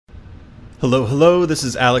Hello, hello, this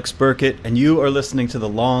is Alex Burkett, and you are listening to the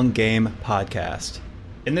Long Game Podcast.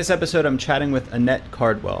 In this episode, I'm chatting with Annette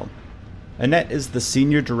Cardwell. Annette is the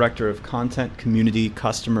Senior Director of Content, Community,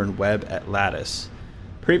 Customer, and Web at Lattice.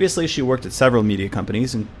 Previously, she worked at several media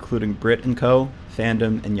companies, including Brit & Co.,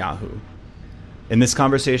 Fandom, and Yahoo. In this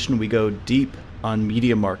conversation, we go deep on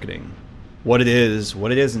media marketing, what it is,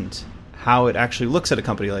 what it isn't, how it actually looks at a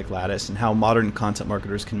company like Lattice, and how modern content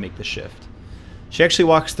marketers can make the shift. She actually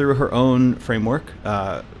walks through her own framework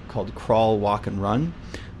called Crawl, Walk, and Run,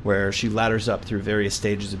 where she ladders up through various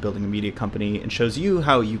stages of building a media company and shows you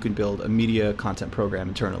how you can build a media content program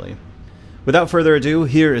internally. Without further ado,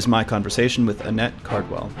 here is my conversation with Annette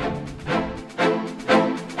Cardwell.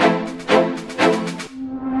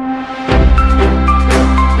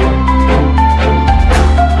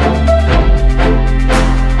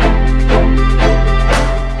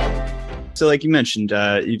 So like you mentioned,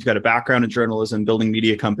 you've got a background in journalism, building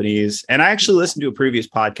media companies. And I actually listened to a previous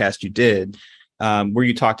podcast you did where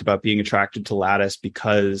you talked about being attracted to Lattice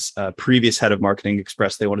because a previous head of marketing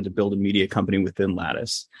expressed they wanted to build a media company within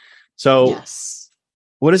Lattice. So yes.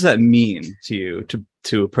 What does that mean to you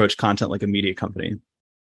to approach content like a media company?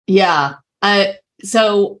 Yeah.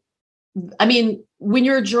 So, I mean, when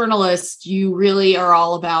you're a journalist, you really are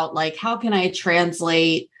all about like, how can I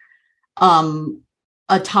translate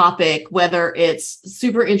a topic, whether it's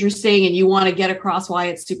super interesting and you want to get across why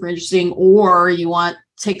it's super interesting, or you want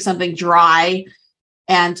to take something dry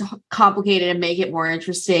and complicate it and make it more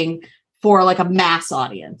interesting for like a mass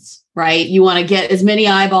audience, right? You want to get as many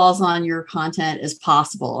eyeballs on your content as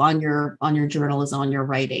possible, on your journalism, on your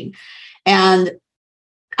writing. And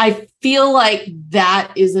I feel like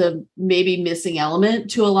that is a maybe missing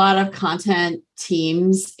element to a lot of content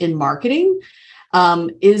teams in marketing,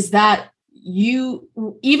 is that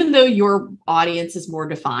even though your audience is more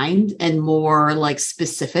defined and more like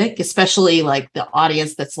specific, especially like the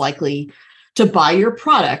audience that's likely to buy your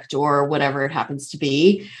product or whatever it happens to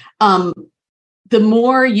be, the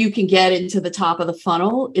more you can get into the top of the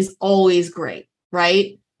funnel is always great,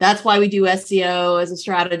 right? That's why we do SEO as a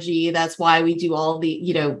strategy. That's why we do all the,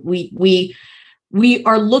 we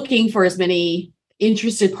are looking for as many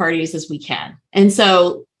interested parties as we can. And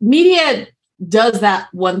so media does that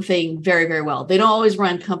one thing very, very well. They don't always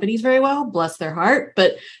run companies very well, bless their heart,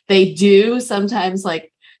 but they do sometimes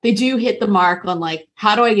they do hit the mark on like,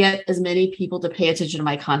 how do I get as many people to pay attention to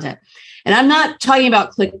my content? And I'm not talking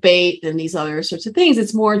about clickbait and these other sorts of things.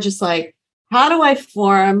 It's more just like, how do I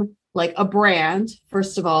form like a brand,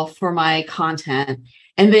 first of all, for my content?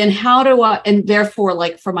 And then and therefore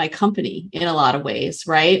like for my company in a lot of ways,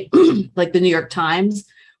 right? Like the New York Times,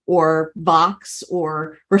 or Vox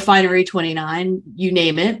or Refinery 29, you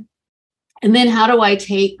name it. And then how do I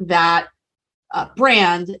take that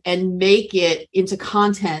brand and make it into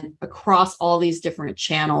content across all these different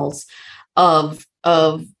channels of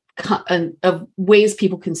ways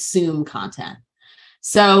people consume content?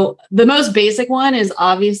 So the most basic one is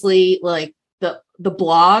obviously like the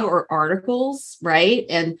blog or articles, right?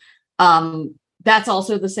 And that's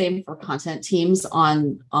also the same for content teams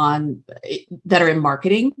on that are in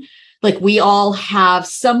marketing. Like we all have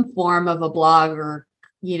some form of a blog or,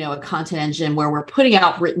 a content engine where we're putting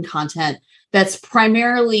out written content that's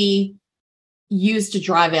primarily used to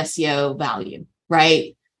drive SEO value,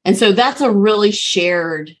 right? And so that's a really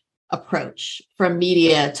shared approach from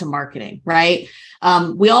media to marketing, right?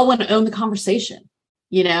 We all want to own the conversation.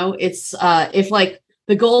 It's if like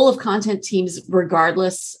the goal of content teams,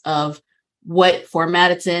 regardless of what format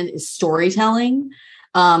it's in, is storytelling.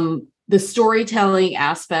 The storytelling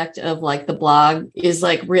aspect of like the blog is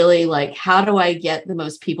like really like, how do I get the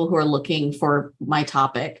most people who are looking for my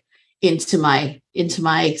topic into my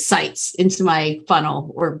sites, into my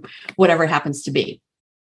funnel, or whatever it happens to be?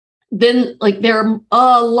 Then like there are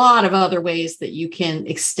a lot of other ways that you can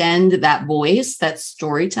extend that voice, that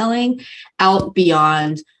storytelling out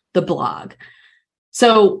beyond the blog.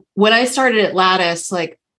 So when I started at Lattice,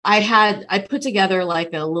 like I put together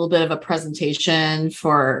like a little bit of a presentation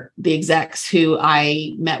for the execs who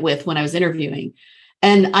I met with when I was interviewing.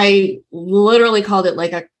 And I literally called it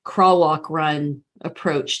like a crawl, walk, run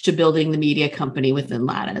approach to building the media company within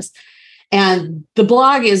Lattice. And the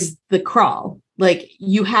blog is the crawl. Like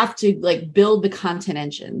you have to like build the content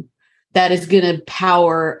engine that is going to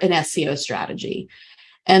power an SEO strategy.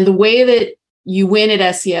 And the way that you win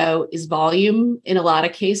at SEO is volume in a lot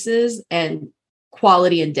of cases and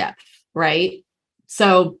quality and depth, right?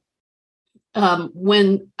 So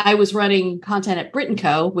when I was running content at Brit &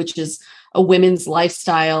 Co., which is a women's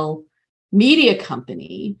lifestyle media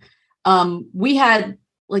company, we had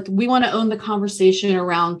like, we want to own the conversation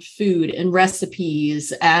around food and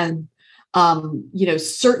recipes and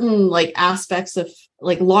certain like aspects of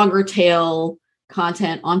like longer tail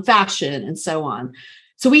content on fashion and so on.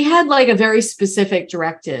 So we had like a very specific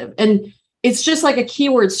directive, and it's just like a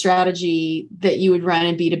keyword strategy that you would run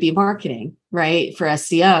in B2B marketing, right? For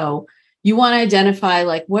SEO, you want to identify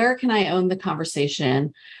like, where can I own the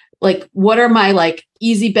conversation? Like, what are my like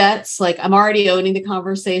easy bets? Like, I'm already owning the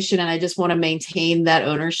conversation and I just want to maintain that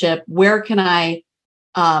ownership. Where can I,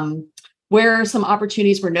 where are some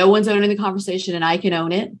opportunities where no one's owning the conversation and I can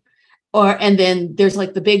own it? And then there's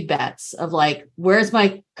like the big bets of like, where's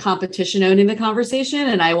my competition owning the conversation?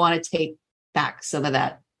 And I want to take back some of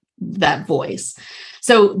that voice.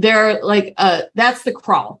 So they're like, that's the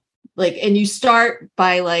crawl. Like, and you start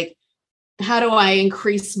by like, how do I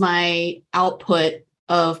increase my output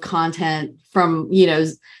of content from, you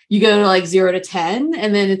go to like 0 to 10.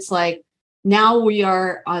 And then it's like, now we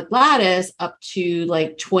are at Lattice up to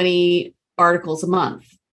like 20 articles a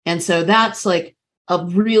month. And so that's like a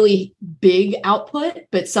really big output,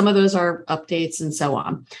 but some of those are updates and so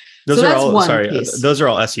on. Those are all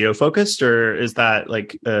SEO focused, or is that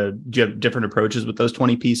like, do you have different approaches with those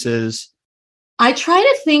 20 pieces? I try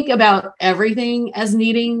to think about everything as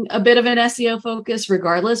needing a bit of an SEO focus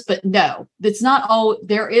regardless, but no, it's not all.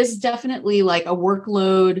 There is definitely like a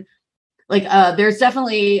workload. Like there's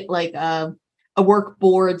definitely like a work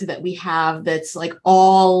board that we have that's like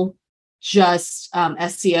all just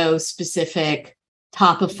SEO specific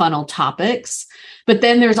top of funnel topics. But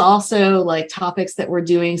then there's also like topics that we're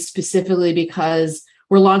doing specifically because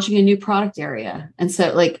we're launching a new product area. And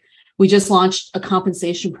so like, we just launched a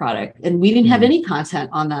compensation product and we didn't have any content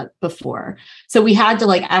on that before. So we had to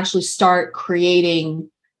like actually start creating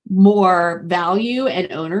more value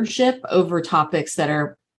and ownership over topics that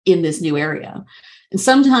are in this new area. And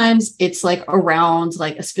sometimes it's like around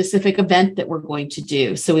like a specific event that we're going to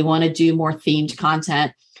do. So we want to do more themed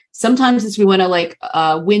content. Sometimes it's we want to like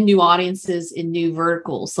win new audiences in new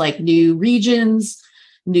verticals, like new regions,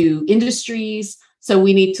 new industries. So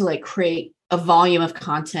we need to like create a volume of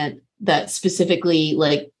content that specifically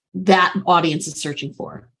like that audience is searching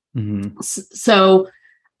for. Mm-hmm. So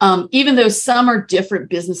even though some are different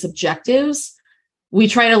business objectives, we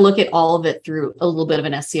try to look at all of it through a little bit of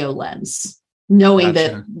an SEO lens, knowing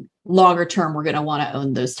that longer term, we're going to want to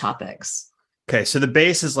own those topics. Okay. So the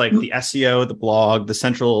base is like the SEO, the blog, the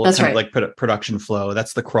central kind of like production flow.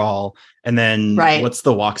 That's the crawl. And then what's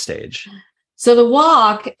the walk stage? So the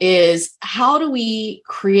walk is, how do we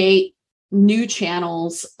create new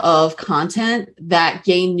channels of content that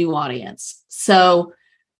gain new audience? So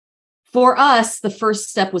for us, the first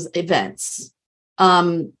step was events.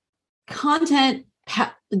 Great content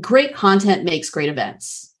makes great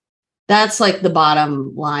events. That's like the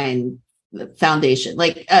bottom line foundation.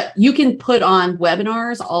 Like you can put on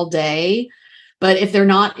webinars all day, but if they're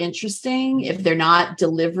not interesting, if they're not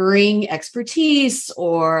delivering expertise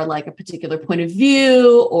or like a particular point of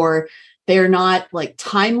view, or they're not like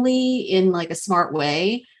timely in like a smart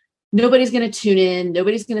way, nobody's going to tune in.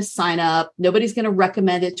 Nobody's going to sign up. Nobody's going to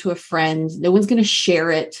recommend it to a friend. No one's going to share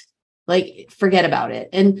it. Like, forget about it.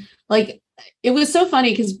 And like, it was so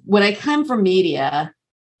funny because when I come from media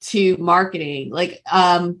to marketing, like,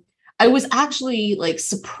 I was actually like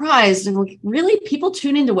surprised and like, really, people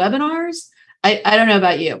tune into webinars? I don't know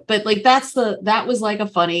about you, but like, that was like a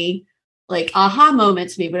funny, like aha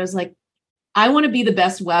moment to me, but I was like, I want to be the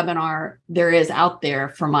best webinar there is out there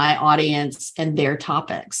for my audience and their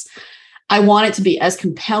topics. I want it to be as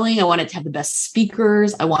compelling. I want it to have the best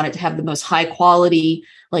speakers. I want it to have the most high quality,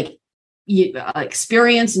 like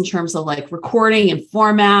experience in terms of like recording and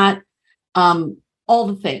format, all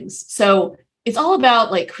the things. So it's all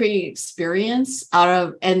about like creating experience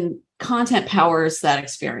and content powers that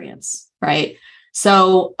experience, right?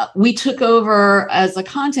 So we took over as a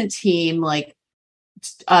content team, like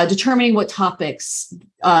determining what topics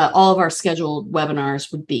all of our scheduled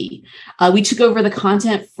webinars would be. We took over the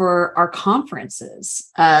content for our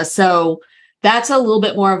conferences. So that's a little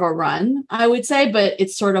bit more of a run, I would say, but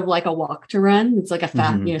it's sort of like a walk to run. It's like a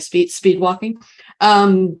fast, speed walking.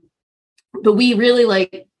 But we really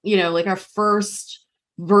like our first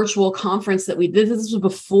virtual conference that we did, this was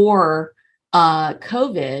before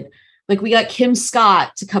COVID. Like we got Kim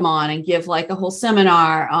Scott to come on and give like a whole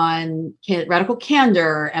seminar on radical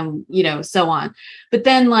candor and, so on. But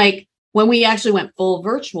then like when we actually went full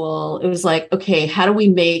virtual, it was like, okay, how do we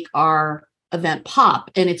make our event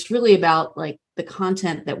pop? And it's really about like the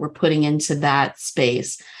content that we're putting into that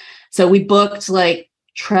space. So we booked like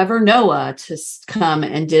Trevor Noah to come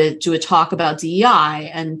and do a talk about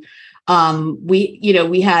DEI. And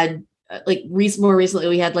we had more recently,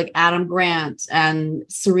 we had like Adam Grant and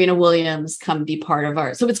Serena Williams come be part of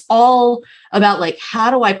our. So it's all about like,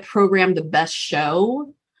 how do I program the best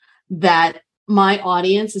show that my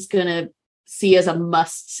audience is going to see as a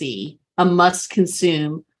must see, a must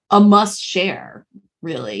consume, a must share,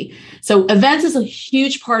 really. So events is a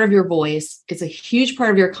huge part of your voice. It's a huge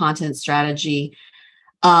part of your content strategy.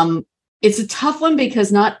 It's a tough one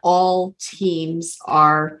because not all teams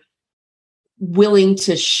are willing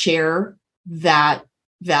to share that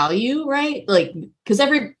value, right? Like, because I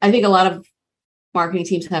think a lot of marketing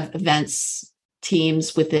teams have events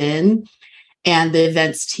teams within, and the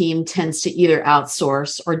events team tends to either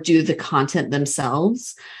outsource or do the content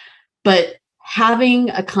themselves. But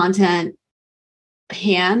having a content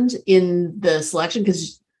hand in the selection,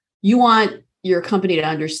 because you want your company to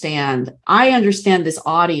understand, I understand this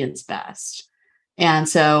audience best. And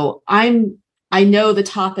so I know the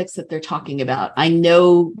topics that they're talking about. I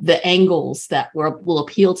know the angles that will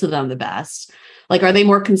appeal to them the best. Like, are they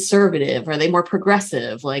more conservative? Are they more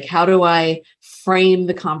progressive? Like, how do I frame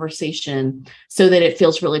the conversation so that it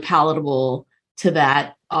feels really palatable to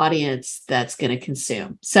that audience that's going to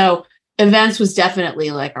consume? So events was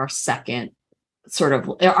definitely like our second sort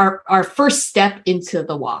of our first step into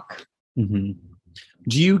the walk. Mm-hmm.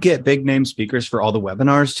 Do you get big name speakers for all the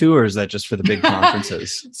webinars too, or is that just for the big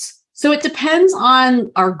conferences? So it depends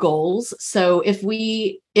on our goals. So if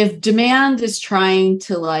demand is trying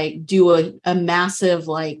to like do a massive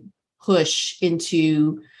like push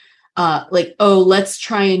into let's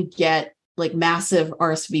try and get like massive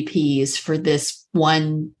RSVPs for this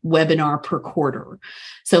one webinar per quarter.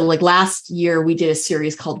 So like last year we did a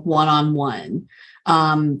series called One-on-One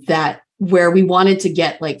where we wanted to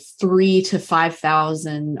get like 3,000 to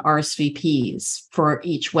 5,000 RSVPs for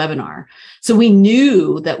each webinar. So we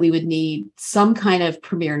knew that we would need some kind of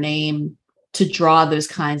premier name to draw those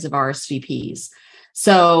kinds of RSVPs.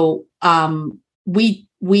 So we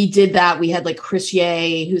did that. We had like Chris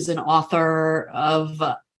Ye, who's an author of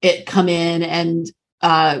it, come in, and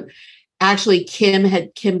actually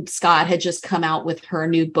Kim Scott had just come out with her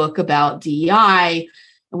new book about DEI.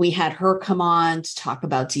 And we had her come on to talk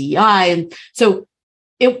about DEI. And so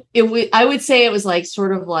I would say it was like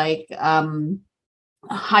sort of like a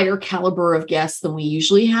higher caliber of guests than we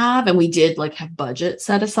usually have. And we did like have budget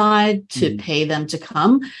set aside to pay them to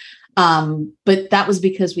come. But that was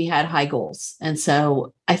because we had high goals. And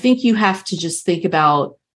so I think you have to just think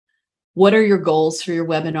about, what are your goals for your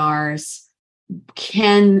webinars?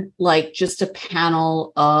 Can like just a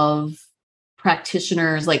panel of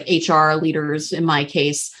practitioners, like HR leaders in my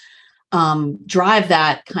case, drive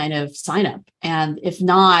that kind of sign up? And if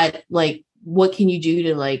not, like, what can you do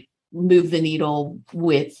to like move the needle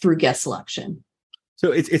through guest selection?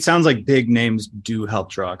 So it sounds like big names do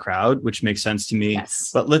help draw a crowd, which makes sense to me.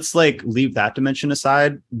 Yes. But let's like leave that dimension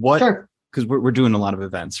aside. Sure. Because we're doing a lot of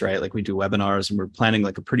events, right? Like we do webinars, and we're planning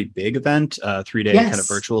like a pretty big event, 3-day kind of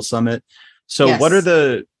virtual summit. So what are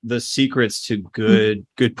the secrets to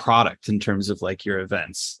good product in terms of like your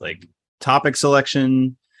events, like topic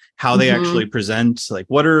selection, how they actually present? Like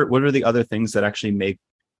what are the other things that actually make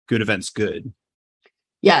good events good?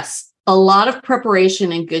 Yes. A lot of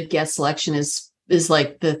preparation and good guest selection is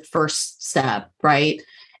like the first step, right?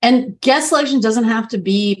 And guest selection doesn't have to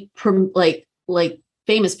be like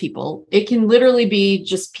famous people. It can literally be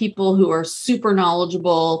just people who are super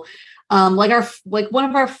knowledgeable. One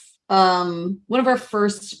of our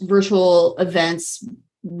first virtual events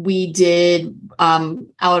we did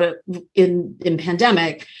in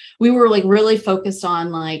pandemic, we were like really focused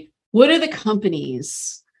on like, what are the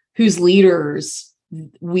companies whose leaders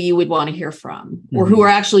we would want to hear from, or who are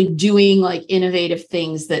actually doing like innovative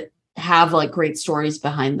things that have like great stories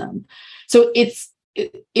behind them. So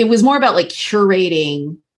it was more about like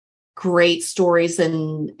curating great stories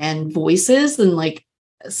and voices, and like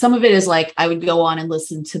some of it is like I would go on and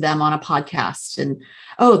listen to them on a podcast, and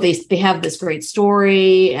they have this great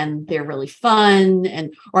story and they're really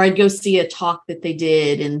fun, or I'd go see a talk that they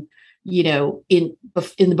did in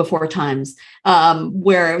the before times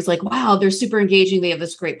where it was like, wow, they're super engaging. They have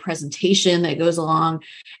this great presentation that goes along.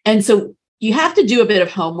 And so you have to do a bit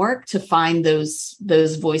of homework to find those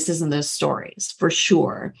voices and those stories for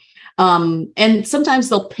sure. And sometimes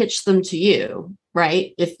they'll pitch them to you,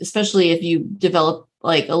 right? Especially if you develop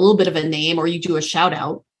like a little bit of a name, or you do a shout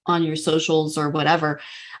out on your socials or whatever,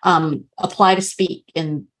 apply to speak.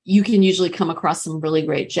 And you can usually come across some really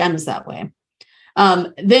great gems that way.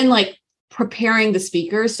 Then like preparing the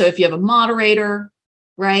speakers. So if you have a moderator,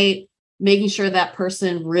 right, making sure that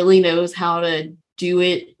person really knows how to do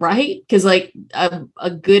it right, because like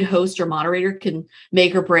a good host or moderator can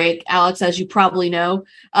make or break, Alex, as you probably know,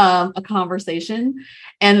 a conversation.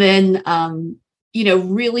 And then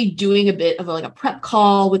really doing a bit of like a prep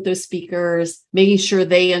call with those speakers, making sure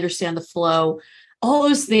they understand the flow. All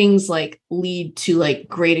those things like lead to like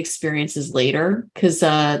great experiences later, because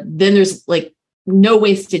then there's like no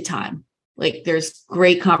wasted time. Like there's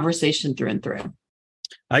great conversation through and through.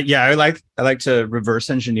 I like to reverse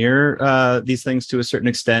engineer these things to a certain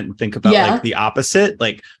extent and think about like the opposite,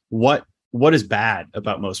 like what is bad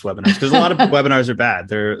about most webinars, because a lot of webinars are bad.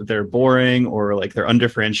 They're boring or like they're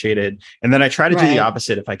undifferentiated, and then I try to do the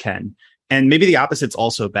opposite if I can. And maybe the opposite's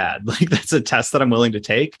also bad. Like that's a test that I'm willing to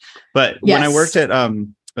take. But when I worked at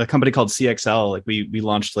a company called CXL, like we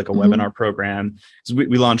launched like a webinar program. So we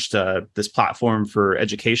launched this platform for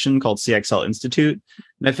education called CXL Institute.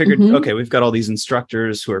 And I figured, okay, we've got all these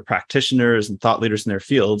instructors who are practitioners and thought leaders in their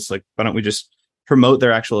fields. Like, why don't we just promote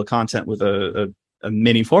their actual content with a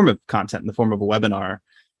mini form of content in the form of a webinar?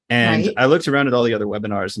 And I looked around at all the other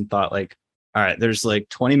webinars and thought like, all right, there's like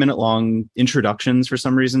 20-minute long introductions for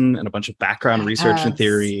some reason and a bunch of background research and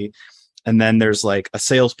theory. And then there's like a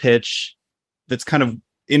sales pitch that's kind of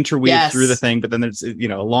interweaved through the thing, but then there's, a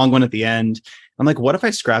long one at the end. I'm like, what if I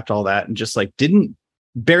scrapped all that and just like didn't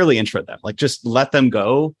barely intro them, like just let them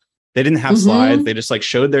go? They didn't have slides. They just like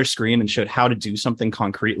showed their screen and showed how to do something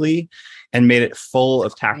concretely and made it full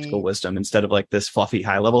of tactical wisdom instead of like this fluffy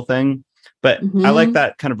high level thing. But I like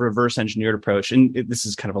that kind of reverse engineered approach. And this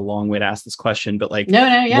is kind of a long way to ask this question, but like,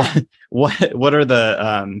 what are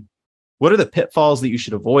the pitfalls that you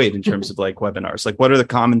should avoid in terms of like webinars? Like, what are the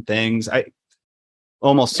common things? I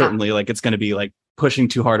almost certainly like it's going to be like pushing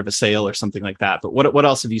too hard of a sale or something like that. But what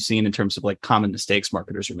else have you seen in terms of like common mistakes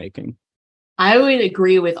marketers are making? I would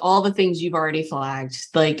agree with all the things you've already flagged.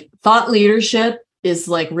 Like thought leadership is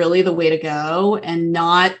like really the way to go, and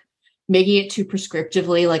not making it too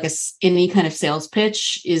prescriptively, like any kind of sales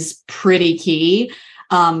pitch is pretty key.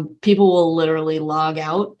 People will literally log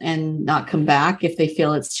out and not come back if they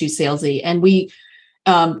feel it's too salesy. And we,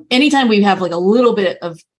 anytime we have like a little bit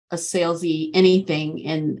of a salesy anything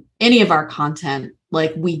in any of our content,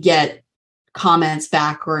 like we get comments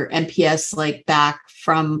back or NPS like back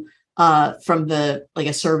from the like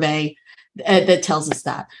a survey that tells us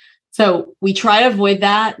that. So we try to avoid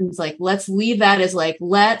that, and it's like let's leave that as like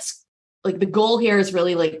the goal here is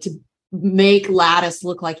really like to make Lattice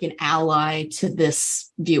look like an ally to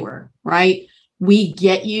this viewer, right? We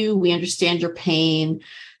get you, we understand your pain.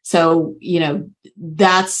 So,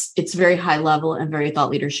 it's very high level and very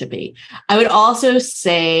thought leadership-y. I would also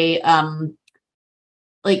say, I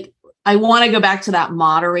want to go back to that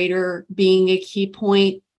moderator being a key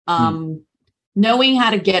point. Knowing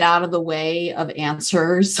how to get out of the way of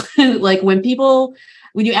answers. Like when you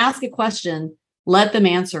ask a question, let them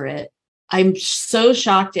answer it. I'm so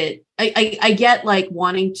shocked at, I get like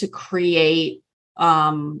wanting to create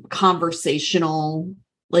conversational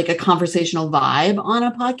vibe on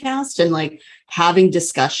a podcast and like having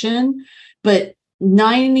discussion, but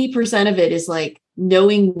 90% of it is like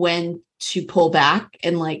knowing when to pull back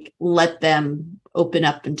and like let them open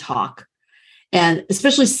up and talk. And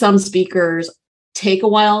especially some speakers take a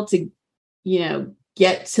while to,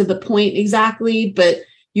 get to the point exactly, but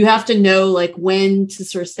you have to know like when to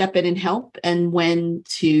sort of step in and help and when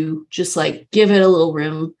to just like give it a little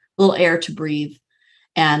room, a little air to breathe,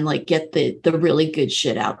 and like get the really good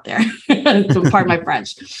shit out there. So pardon my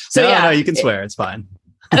French. So no, you can swear. It's fine.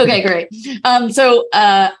 Okay, great.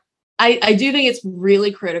 I do think it's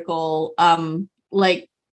really critical.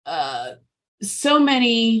 So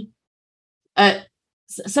many,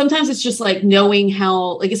 sometimes it's just like knowing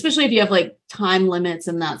how, like, especially if you have like time limits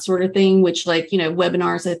and that sort of thing, which like,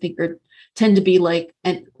 webinars, I think tend to be like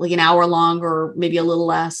an hour long or maybe a little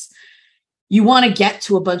less. You want to get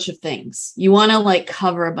to a bunch of things. You want to like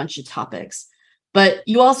cover a bunch of topics, but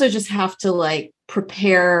you also just have to like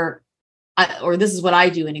prepare, or this is what I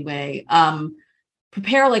do anyway,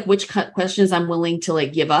 prepare like which questions I'm willing to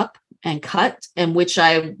like give up and cut, and which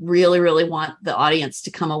I really, really want the audience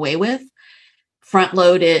to come away with. Front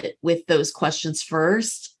load it with those questions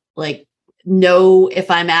first, like know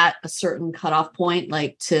if I'm at a certain cutoff point,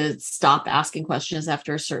 like to stop asking questions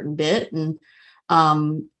after a certain bit. And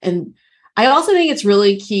I also think it's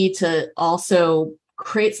really key to also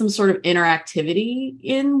create some sort of interactivity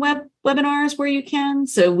in webinars where you can.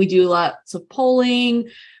 So we do lots of polling.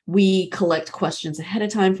 We collect questions ahead of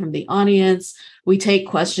time from the audience. We take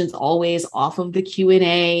questions always off of the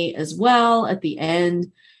Q&A as well at the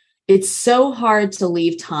end. It's so hard to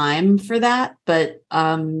leave time for that, but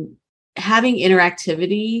having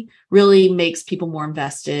interactivity really makes people more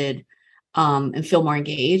invested. and feel more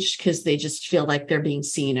engaged because they just feel like they're being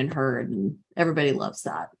seen and heard, and everybody loves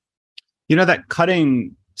that. That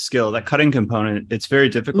cutting skill, that cutting component, it's very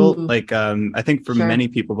difficult. I think for many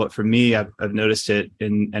people, but for me, I've noticed it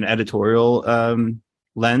in an editorial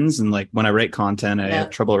lens. And like when I write content, I have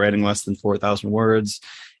trouble writing less than 4,000 words.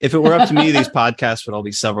 If it were up to me, these podcasts would all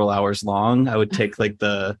be several hours long. I would take like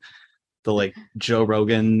the like Joe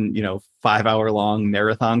Rogan, 5-hour long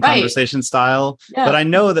marathon conversation style. Yeah. But I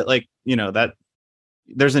know that that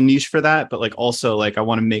there's a niche for that, but like also like I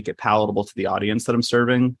want to make it palatable to the audience that I'm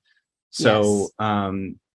serving. So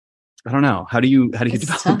I don't know. How do you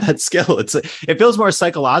develop that skill? It feels more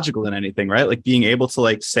psychological than anything, right? Like being able to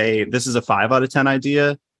like say this is a 5 out of 10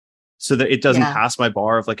 idea, so that it doesn't pass my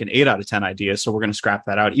bar of like an 8 out of 10 idea. So we're going to scrap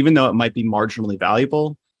that out, even though it might be marginally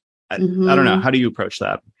valuable. I don't know. How do you approach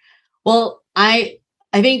that? Well, I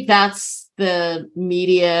think that's the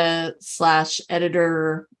media /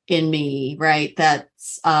 editor in me, right?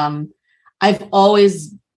 That's I've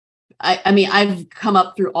always I've come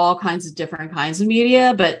up through all kinds of different kinds of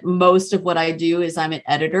media, but most of what I do is I'm an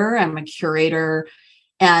editor, I'm a curator,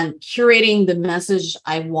 and curating the message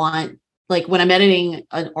I want. Like when I'm editing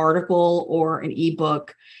an article or an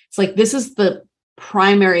ebook, it's like, this is the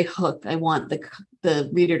primary hook I want the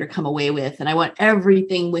reader to come away with. And I want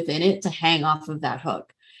everything within it to hang off of that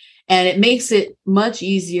hook. And it makes it much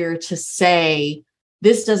easier to say,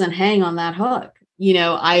 this doesn't hang on that hook.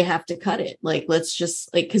 I have to cut it. Like, let's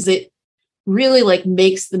just because it really like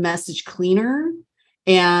makes the message cleaner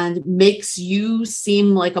and makes you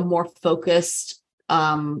seem like a more focused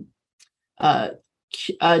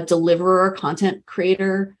deliverer, content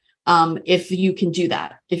creator. If you can do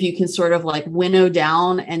that, if you can sort of like winnow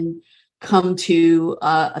down and come to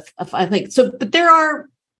I think so. But there are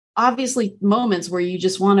obviously moments where you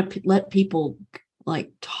just want to let people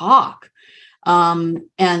like talk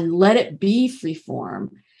and let it be free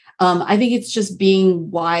form. I think it's just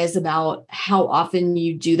being wise about how often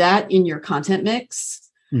you do that in your content mix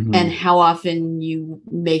and how often you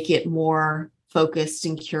make it more focused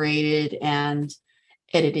and curated and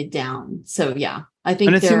edited down. So yeah, I think,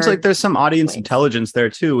 and it seems like there's some audience intelligence there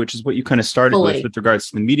too, which is what you kind of started with regards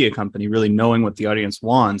to the media company, really knowing what the audience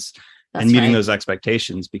wants and meeting those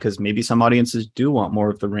expectations, because maybe some audiences do want more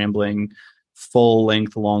of the rambling, full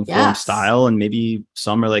length, long form style. And maybe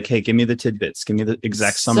some are like, hey, give me the tidbits, give me the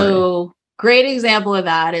exact summary. So great example of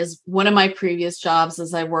that is one of my previous jobs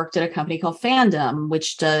is I worked at a company called Fandom,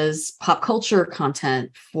 which does pop culture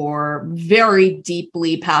content for very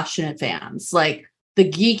deeply passionate fans, like the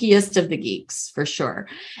geekiest of the geeks for sure.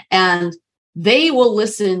 And they will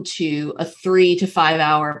listen to a 3 to 5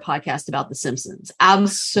 hour podcast about The Simpsons.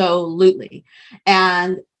 Absolutely.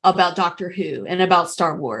 And about Doctor Who and about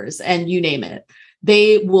Star Wars and you name it.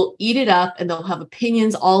 They will eat it up and they'll have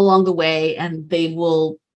opinions all along the way and they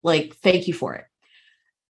will like, thank you for it.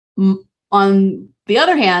 On the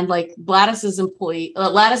other hand, like Lattice's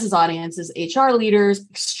audience is HR leaders,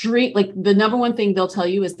 extreme, like the number one thing they'll tell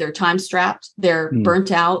you is they're time strapped, they're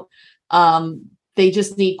burnt out. They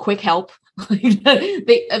just need quick help.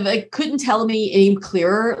 They couldn't tell me any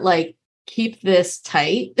clearer, like, keep this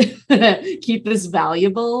tight, keep this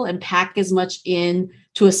valuable, and pack as much in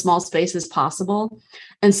to a small space as possible.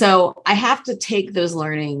 And so I have to take those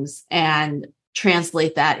learnings and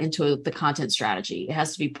translate that into the content strategy. It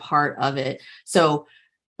has to be part of it. So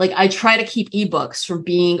like I try to keep ebooks from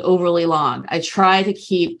being overly long. I try to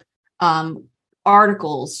keep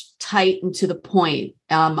articles tight and to the point.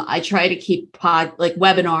 I try to keep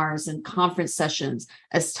webinars and conference sessions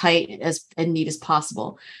as tight as and neat as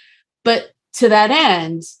possible. But to that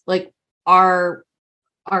end, like our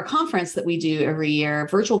conference that we do every year,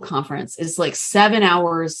 virtual conference, is like 7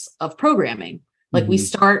 hours of programming. Like we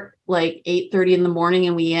start like 8:30 in the morning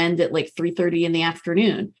and we end at like 3:30 in the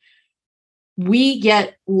afternoon. We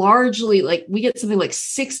get something like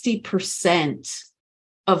 60%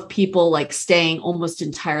 of people like staying almost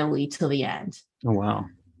entirely till the end. Oh, wow.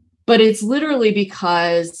 But it's literally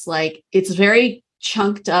because like it's very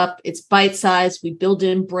chunked up, it's bite-sized, we build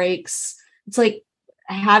in breaks. It's like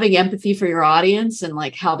having empathy for your audience and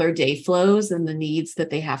like how their day flows and the needs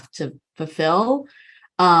that they have to fulfill.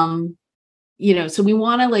 So we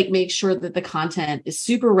want to like make sure that the content is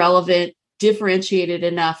super relevant, differentiated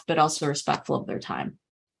enough, but also respectful of their time.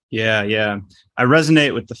 Yeah, yeah. I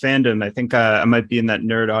resonate with the fandom. I think I might be in that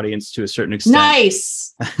nerd audience to a certain extent.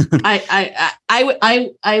 Nice.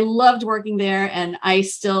 I loved working there, and I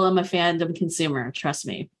still am a fandom consumer. Trust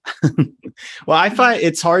me. Well, I find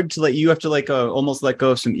it's hard to you have to almost let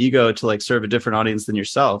go of some ego to serve a different audience than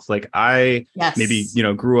yourself. Like I maybe,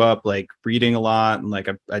 Yes. grew up reading a lot,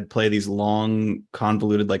 and I'd play these long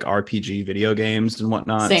convoluted RPG video games and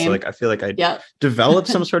whatnot. Same. So I feel like I Yep. developed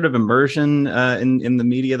some sort of immersion in the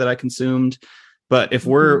media that I consumed. But if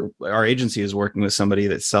our agency is working with somebody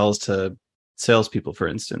that sells to salespeople, for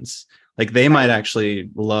instance, they might actually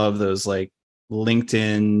love those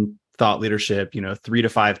LinkedIn thought leadership, 3 to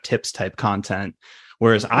 5 tips type content.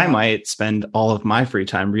 Whereas I might spend all of my free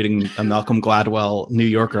time reading a Malcolm Gladwell New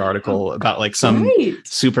Yorker article about some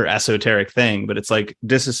super esoteric thing. But it's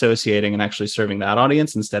disassociating and actually serving that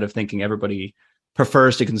audience instead of thinking everybody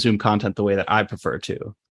prefers to consume content the way that I prefer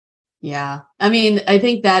to. Yeah. I mean, I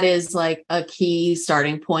think that is a key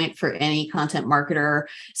starting point for any content marketer,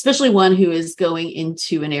 especially one who is going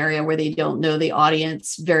into an area where they don't know the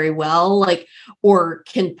audience very well, or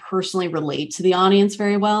can personally relate to the audience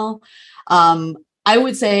very well. I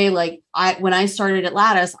would say when I started at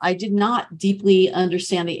Lattice, I did not deeply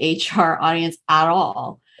understand the HR audience at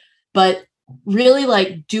all, but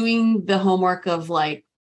really doing the homework of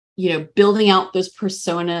building out those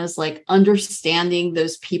personas, understanding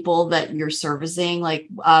those people that you're servicing,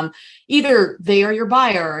 either they are your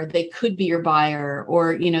buyer, they could be your buyer,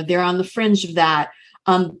 or, they're on the fringe of that,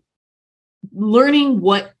 learning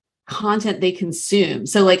what content they consume.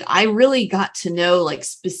 So I really got to know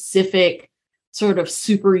specific sort of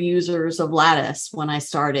super users of Lattice when I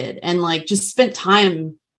started, and just spent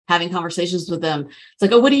time having conversations with them.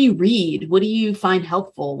 It's oh, what do you read? What do you find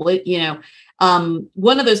helpful? What,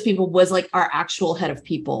 one of those people was our actual head of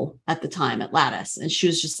people at the time at Lattice. And she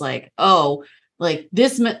was just oh,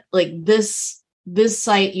 this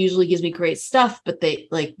site usually gives me great stuff, but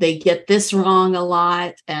they get this wrong a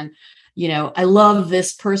lot. And, I love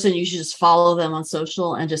this person. You should just follow them on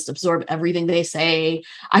social and just absorb everything they say.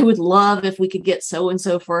 I would love if we could get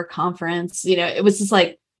so-and-so for a conference. It was just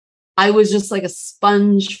I was just a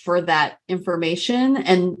sponge for that information.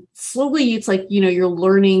 And slowly it's you're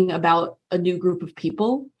learning about a new group of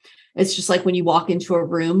people. It's just when you walk into a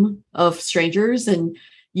room of strangers and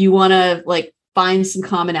you want to find some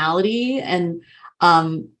commonality. And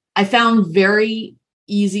I found very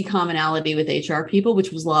easy commonality with HR people,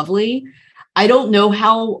 which was lovely. I don't know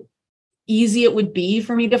how easy it would be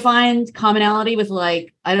for me to find commonality with I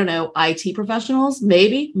don't know, IT professionals.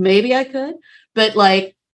 Maybe I could, but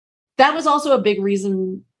that was also a big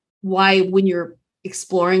reason why when you're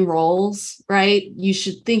exploring roles, right, you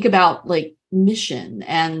should think about mission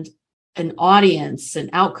and an audience and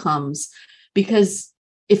outcomes, because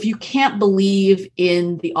if you can't believe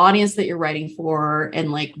in the audience that you're writing for and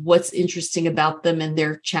what's interesting about them and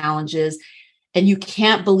their challenges, and you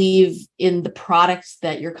can't believe in the products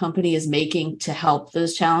that your company is making to help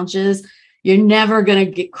those challenges, you're never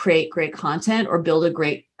going to create great content or build a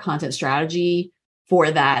great content strategy for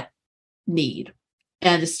that need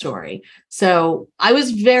and a story. So I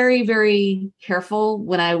was very, very careful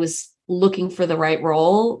when I was looking for the right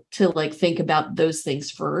role to think about those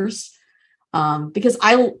things first. Because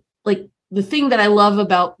I the thing that I love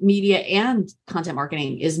about media and content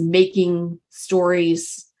marketing is making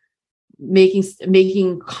stories,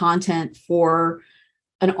 making content for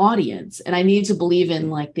an audience. And I need to believe in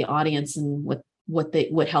the audience and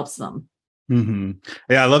what helps them. Mm-hmm.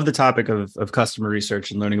 Yeah, I love the topic of customer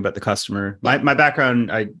research and learning about the customer. My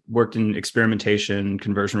background, I worked in experimentation,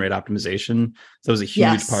 conversion rate optimization. So it was a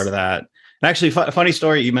huge part of that. And actually, funny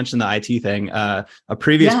story, you mentioned the IT thing. A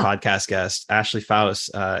previous podcast guest, Ashley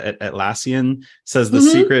Faust at Atlassian, says the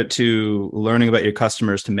secret to learning about your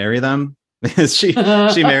customers to marry them. she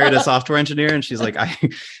married a software engineer, and she's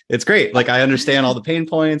it's great. I understand all the pain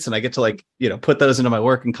points, and I get to put those into my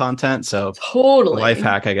work and content. So totally life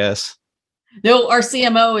hack, I guess. No, our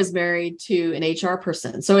CMO is married to an HR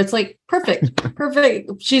person. So it's perfect.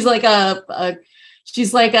 She's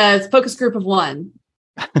she's a focus group of one.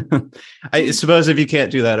 I suppose if you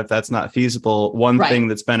can't do that, if that's not feasible, one thing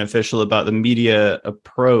that's beneficial about the media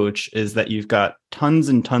approach is that you've got tons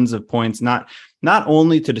and tons of points, not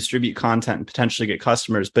only to distribute content and potentially get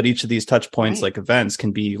customers, but each of these touch points, events,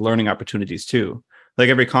 can be learning opportunities too.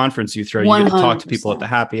 Every conference you throw, you 100%. Get to talk to people at the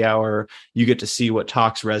happy hour. You get to see what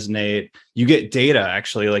talks resonate. You get data,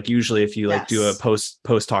 actually, usually if you do a post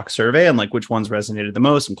talk survey and which ones resonated the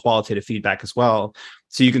most, and qualitative feedback as well.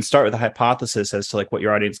 So you can start with a hypothesis as to what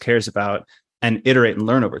your audience cares about and iterate and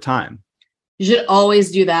learn over time. You should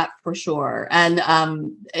always do that for sure. And I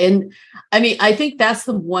mean, I think that's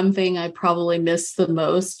the one thing I probably missed the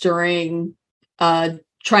most during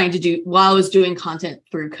trying to do while I was doing content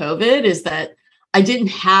through COVID, is that I didn't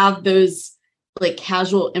have those like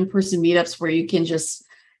casual in-person meetups where you can just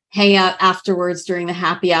hang out afterwards during the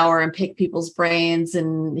happy hour and pick people's brains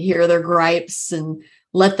and hear their gripes and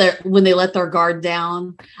when they let their guard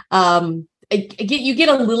down. You get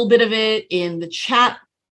a little bit of it in the chat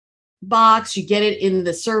box, you get it in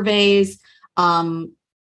the surveys,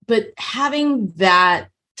 but having that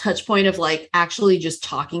touch point of like actually just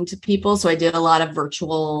talking to people. So I did a lot of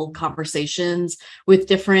virtual conversations with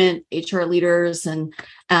different HR leaders, and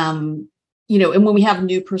and when we have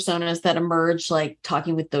new personas that emerge, like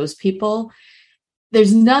talking with those people,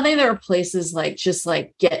 there's nothing that replaces like just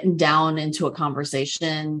like getting down into a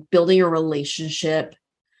conversation, building a relationship.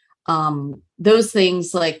 Those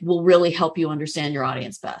things like will really help you understand your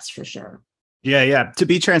audience best, for sure. Yeah. To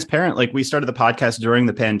be transparent, like we started the podcast during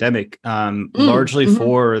the pandemic, largely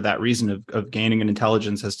for that reason of gaining an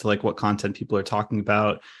intelligence as to like what content people are talking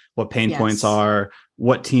about, what pain points are,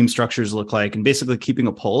 what team structures look like, and basically keeping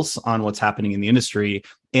a pulse on what's happening in the industry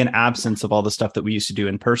in absence of all the stuff that we used to do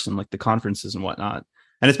in person, like the conferences and whatnot.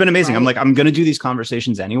 And it's been amazing. Right. I'm going to do these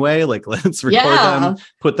conversations anyway. Like, let's record them,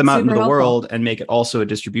 put them out into the world, and make it also a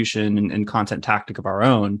distribution and content tactic of our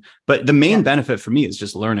own. But the main benefit for me is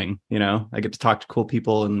just learning. I get to talk to cool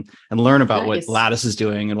people and learn about what Lattice is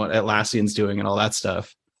doing and what Atlassian's doing and all that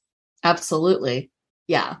stuff. Absolutely.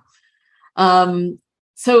 Yeah.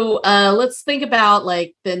 So let's think about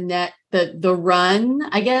like the run,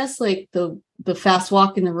 I guess, like the fast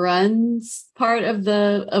walk and the runs part of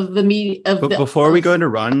the meet of. But before we go into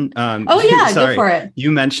run, sorry, go for it.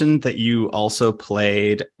 You mentioned that you also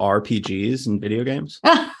played RPGs and video games.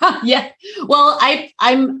 Yeah, well,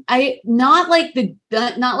 I'm not like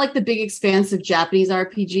the big expansive Japanese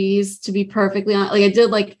RPGs, to be perfectly honest. Like I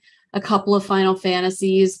did like a couple of Final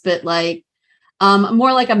Fantasies, but like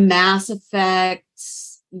more like a Mass Effect,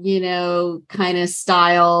 kind of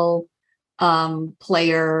style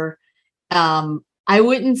player. I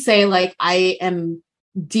wouldn't say like I am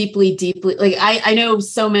deeply like I know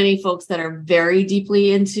so many folks that are very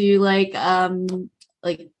deeply into like other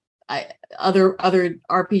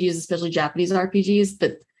RPGs, especially Japanese RPGs,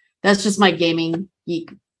 but that's just my gaming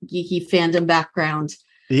geeky fandom background.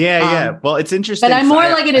 Yeah. Well, it's interesting. But I'm more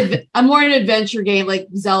I'm more an adventure game like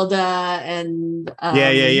Zelda and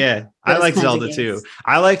yeah. I like Zelda too.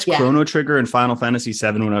 I liked Chrono Trigger and Final Fantasy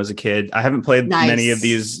VII when I was a kid. I haven't played many of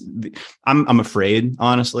these. I'm afraid,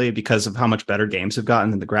 honestly, because of how much better games have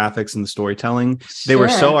gotten and the graphics and the storytelling. They were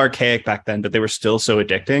so archaic back then, but they were still so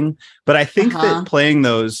addicting. But I think that playing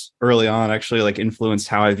those early on actually like influenced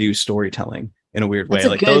how I view storytelling in a weird way.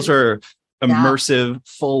 Like those are immersive,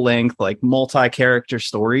 full-length, like multi-character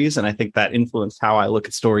stories, and I think that influenced how I look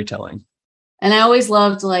at storytelling. And I always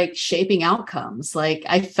loved like shaping outcomes. Like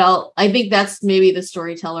I think that's maybe the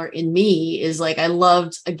storyteller in me, is like I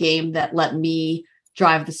loved a game that let me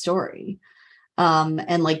drive the story,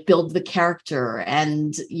 and like build the character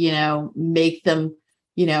and make them,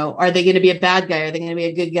 are they going to be a bad guy, are they going to be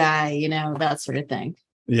a good guy, that sort of thing.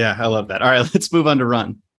 Yeah, I love that. All right, let's move on to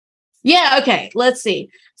run. Yeah. Okay. Let's see.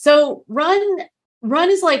 So run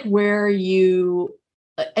is like where you,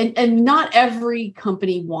 and not every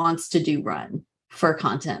company wants to do run for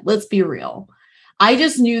content. Let's be real. I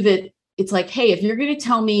just knew that it's like, hey, if you're going to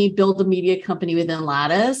tell me build a media company within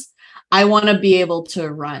Lattice, I want to be able to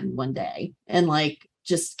run one day and like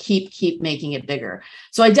just keep making it bigger.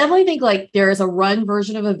 So I definitely think like there is a run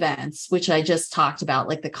version of events, which I just talked about,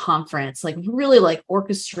 like the conference, like really like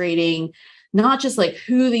orchestrating not just like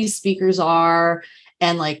who these speakers are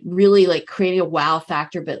and like really like creating a wow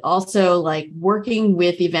factor, but also like working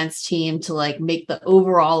with the events team to like make the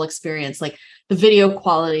overall experience, like the video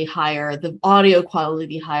quality higher, the audio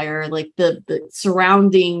quality higher, like the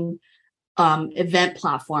surrounding event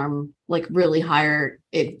platform, like really higher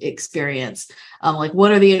experience. Like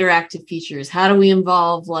what are the interactive features? How do we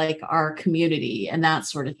involve like our community and that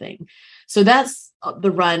sort of thing? So that's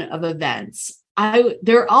the run of events.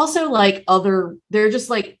 They're also like they're just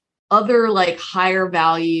like other like higher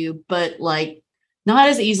value, but like not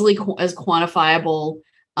as easily as quantifiable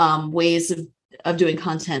ways of doing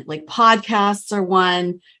content. Like podcasts are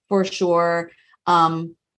one for sure.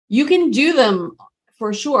 You can do them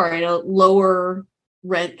for sure in a lower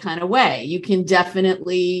rent kind of way. You can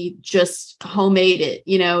definitely just homemade it,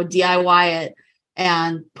 DIY it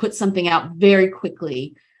and put something out very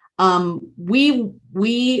quickly. We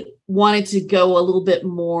wanted to go a little bit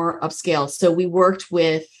more upscale. So we worked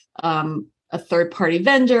with a third-party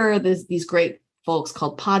vendor. There's these great folks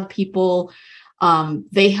called Pod People.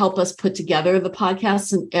 They help us put together the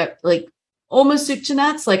podcast and like almost soup to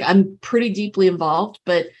nuts. Like I'm pretty deeply involved,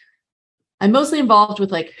 but I'm mostly involved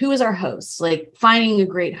with like, who is our host? Like finding a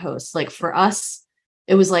great host. Like for us,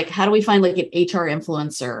 it was like, how do we find like an HR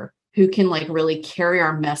influencer who can like really carry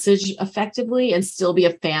our message effectively and still be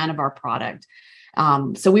a fan of our product?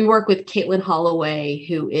 So we work with Caitlin Holloway,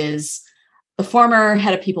 who is the former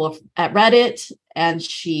head of people at Reddit, and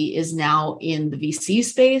she is now in the VC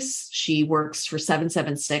space. She works for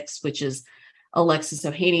 776, which is Alexis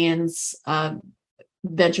Ohanian's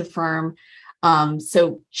venture firm.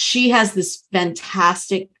 So she has this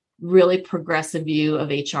fantastic, really progressive view of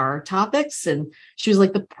HR topics. And she was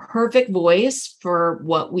like the perfect voice for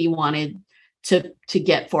what we wanted to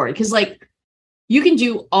get forward. Because like you can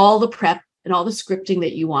do all the prep and all the scripting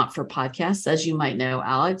that you want for podcasts, as you might know,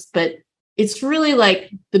 Alex, but it's really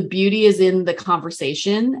like the beauty is in the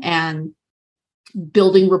conversation and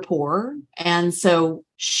building rapport. And so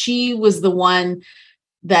she was the one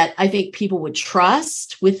that I think people would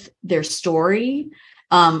trust with their story.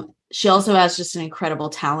 She also has just an incredible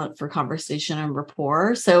talent for conversation and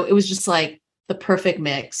rapport. So it was just like the perfect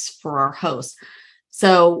mix for our host.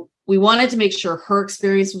 So we wanted to make sure her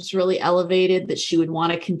experience was really elevated, that she would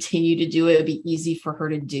want to continue to do it. It would be easy for her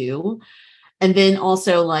to do. And then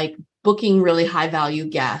also like booking really high value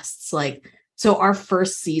guests. Like, so our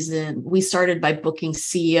first season, we started by booking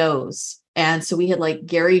CEOs. And so we had like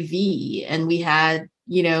Gary V, and we had,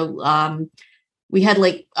 we had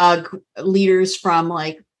like leaders from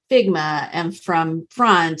like Figma and from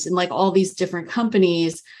Front and like all these different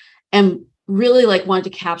companies, and really like wanted to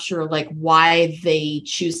capture like why they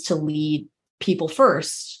choose to lead people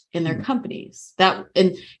first in their companies. That,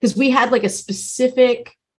 and because we had like a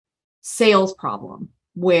specific sales problem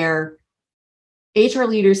where HR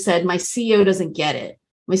leaders said, my CEO doesn't get it.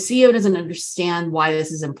 My CEO doesn't understand why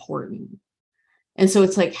this is important. And so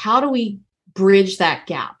it's like, how do we bridge that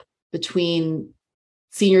gap between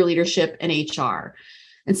senior leadership and HR?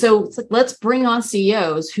 And so it's like, let's bring on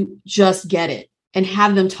CEOs who just get it and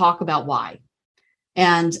have them talk about why.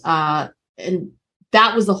 And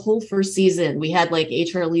that was the whole first season. We had like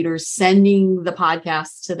HR leaders sending the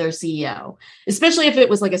podcast to their CEO, especially if it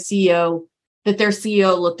was like a CEO that their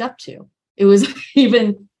CEO looked up to. It was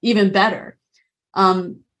even better.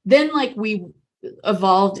 Then like we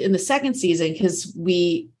evolved in the second season because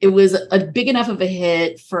it was a big enough of a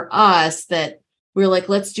hit for us that we were like,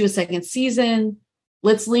 let's do a second season.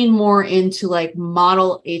 Let's lean more into like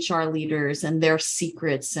model HR leaders and their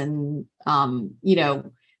secrets. And,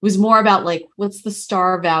 it was more about like, what's the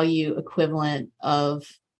star value equivalent of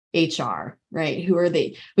HR, right? Who are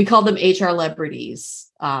they? We called them HR celebrities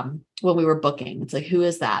when we were booking. It's like, who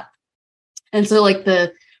is that? And so like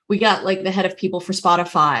we got like the head of people for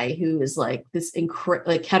Spotify, who is like this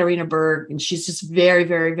like Katarina Berg, and she's just very,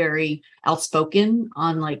 very, very outspoken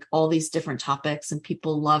on like all these different topics, and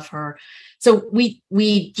people love her. So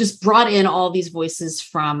we just brought in all these voices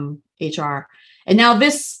from HR. And now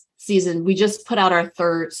this season, we just put out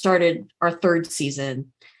started our third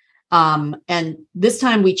season. And this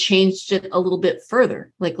time we changed it a little bit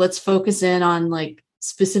further. Like, let's focus in on like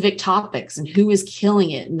specific topics and who is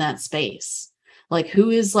killing it in that space. Like, who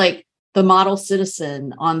is like the model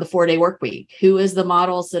citizen on the 4-day work week? Who is the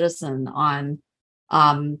model citizen on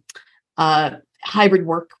hybrid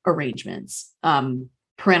work arrangements,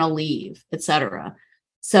 parental leave, et cetera?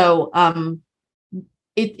 So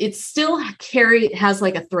it still has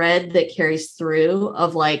like a thread that carries through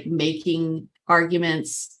of like making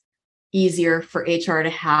arguments easier for HR to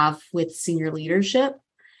have with senior leadership,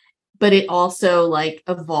 but it also like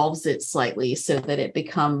evolves it slightly so that it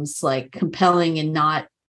becomes like compelling and not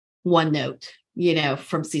one note,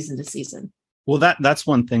 from season to season. Well, that's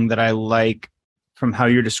one thing that I like from how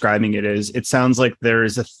you're describing it is it sounds like there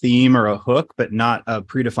is a theme or a hook, but not a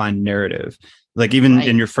predefined narrative. Like even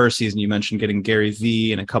in your first season, you mentioned getting Gary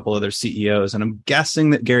V and a couple other CEOs. And I'm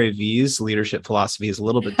guessing that Gary V's leadership philosophy is a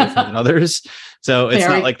little bit different than others. So it's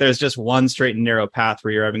not like there's just one straight and narrow path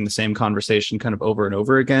where you're having the same conversation kind of over and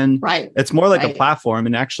over again. Right. It's more like a platform.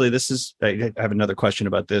 And actually, I have another question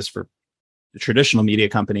about this for the traditional media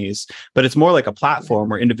companies, but it's more like a platform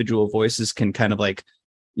where individual voices can kind of like,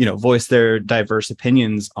 voice their diverse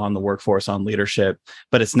opinions on the workforce, on leadership,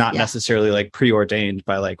 but it's not necessarily like preordained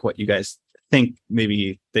by like what you guys think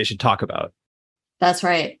maybe they should talk about. That's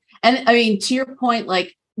right. And I mean, to your point,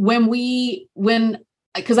 like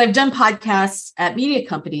because I've done podcasts at media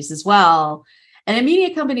companies as well. And at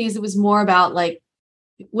media companies, it was more about like,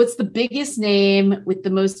 what's the biggest name with the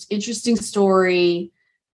most interesting story?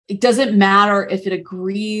 It doesn't matter if it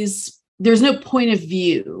agrees. There's no point of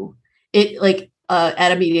view. It like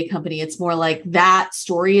at a media company, it's more like that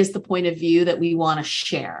story is the point of view that we want to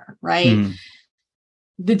share, right?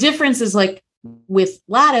 The difference is like with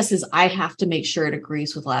Lattice is I have to make sure it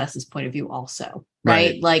agrees with Lattice's point of view also,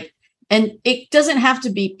 right? Like, and it doesn't have to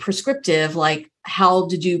be prescriptive, like how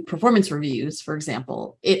to do performance reviews, for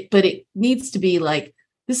example. But it needs to be like,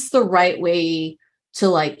 this is the right way to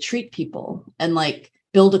like treat people and like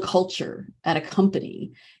build a culture at a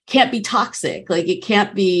company. Can't be toxic. Like it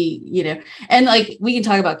can't be, you know, and like we can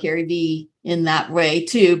talk about Gary Vee in that way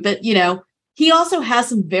too, but you know, he also has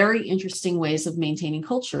some very interesting ways of maintaining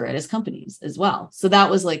culture at his companies as well. So that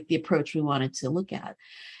was like the approach we wanted to look at.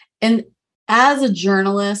 And as a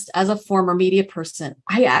journalist, as a former media person,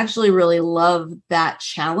 I actually really love that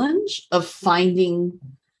challenge of finding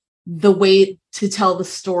the way to tell the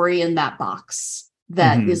story in that box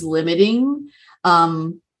that is limiting.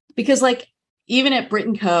 Because like even at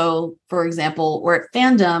Brit & Co, for example, or at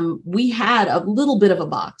Fandom, we had a little bit of a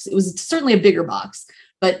box. It was certainly a bigger box,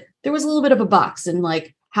 but there was a little bit of a box in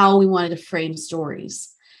like how we wanted to frame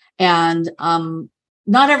stories. And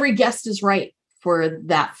not every guest is right for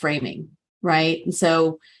that framing, right? And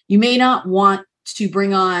so you may not want to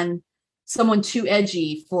bring on someone too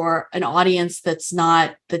edgy for an audience that's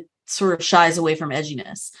not, that sort of shies away from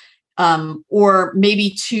edginess, or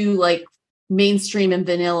maybe too like mainstream and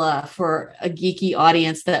vanilla for a geeky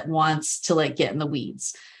audience that wants to like get in the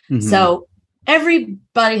weeds. So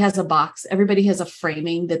everybody has a box. Everybody has a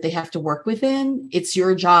framing that they have to work within. It's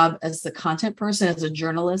your job as the content person, as a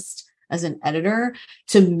journalist, as an editor,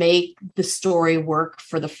 to make the story work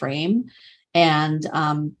for the frame, and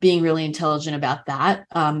being really intelligent about that.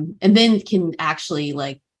 And then can actually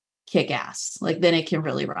like kick ass. Like then it can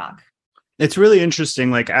really rock. It's really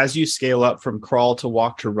interesting. Like as you scale up from crawl to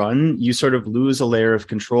walk to run, you sort of lose a layer of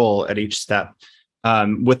control at each step.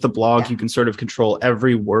 With the blog, you can sort of control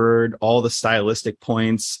every word, all the stylistic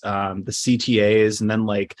points, the CTAs, and then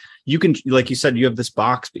like you can, like you said, you have this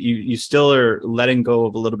box, but you still are letting go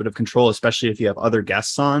of a little bit of control, especially if you have other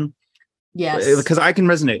guests on. Yes, because I can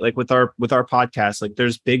resonate like with our podcast. Like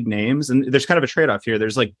there's big names, and there's kind of a trade-off here.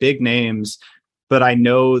 There's like big names, but I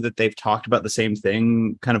know that they've talked about the same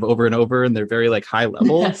thing kind of over and over, and they're very like high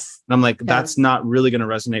level. Yes. And I'm like, that's not really going to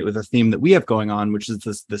resonate with the theme that we have going on, which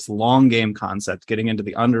is this long game concept, getting into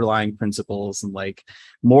the underlying principles and like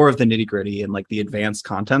more of the nitty gritty and like the advanced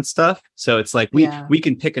content stuff. So it's like we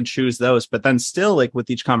can pick and choose those, but then still like with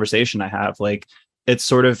each conversation I have, like it's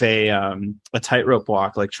sort of a tightrope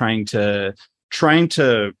walk, like trying to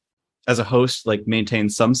as a host, like maintain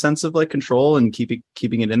some sense of like control and keeping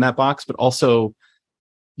it in that box, but also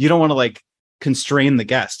you don't want to like constrain the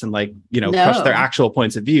guest and like, you know, crush their actual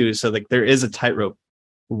points of view. So like there is a tightrope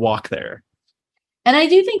walk there. And I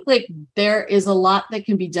do think like there is a lot that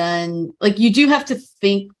can be done. Like you do have to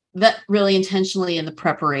think that really intentionally in the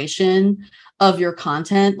preparation of your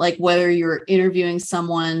content, like whether you're interviewing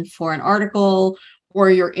someone for an article or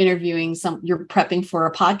you're prepping for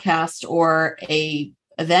a podcast or a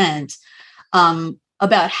event,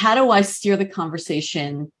 about how do I steer the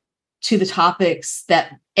conversation to the topics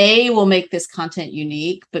that A, will make this content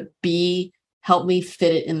unique, but B, help me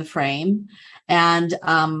fit it in the frame. And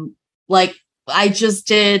like I just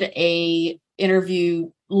did a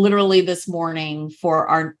interview literally this morning for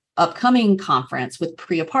our upcoming conference with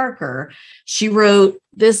Priya Parker. She wrote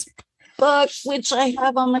this book, which I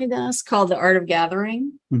have on my desk, called The Art of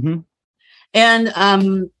Gathering.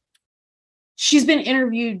 And she's been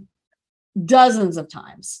interviewed dozens of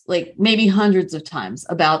times, like maybe hundreds of times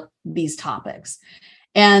about these topics.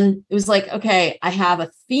 And it was like, okay, I have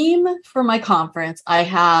a theme for my conference. I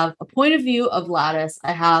have a point of view of Lattice.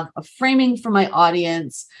 I have a framing for my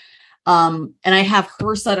audience. And I have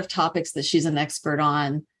her set of topics that she's an expert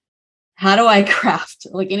on. How do I craft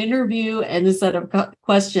like an interview and a set of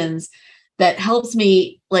questions that helps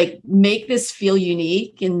me like make this feel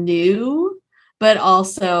unique and new, but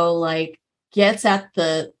also like gets at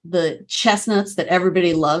the chestnuts that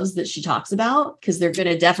everybody loves that she talks about, because they're going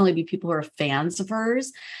to definitely be people who are fans of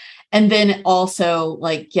hers. And then also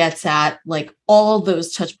like gets at like all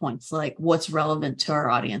those touch points, like what's relevant to our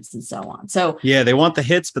audience and so on. So yeah, they want the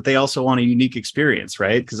hits, but they also want a unique experience,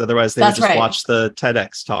 right? Because otherwise they would just watch the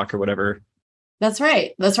TEDx talk or whatever. That's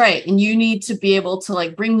right. That's right. And you need to be able to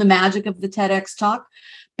like bring the magic of the TEDx talk,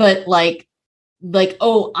 but like,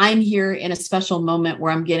 oh, I'm here in a special moment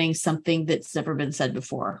where I'm getting something that's never been said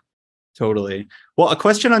before. Totally. Well, a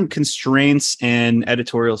question on constraints and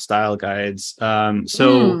editorial style guides.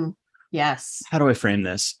 Yes. How do I frame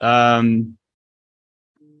this? I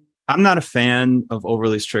I'm not a fan of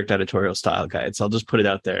overly strict editorial style guides. I'll just put it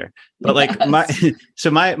out there. But like Yes.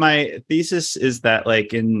 my thesis is that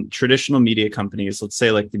like in traditional media companies, let's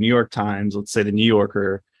say like the New York Times, let's say the New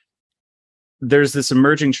Yorker, there's this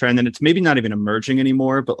emerging trend, and it's maybe not even emerging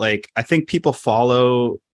anymore, but like I think people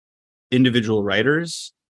follow individual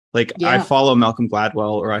writers. Like I Yeah. follow Malcolm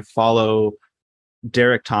Gladwell or I follow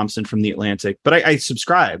Derek Thompson from The Atlantic, but I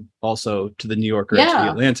subscribe also to the New Yorker and to The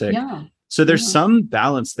Yeah. Atlantic. Yeah. So there's Yeah. some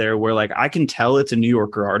balance there where like I can tell it's a New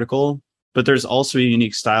Yorker article, but there's also a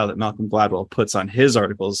unique style that Malcolm Gladwell puts on his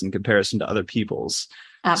articles in comparison to other people's.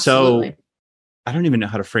 So Absolutely. I don't even know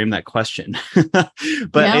how to frame that question, but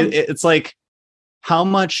Yeah. it's like, how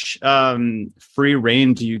much free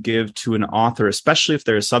reign do you give to an author, especially if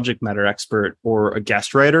they're a subject matter expert or a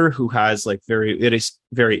guest writer who has like very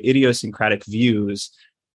idiosyncratic views?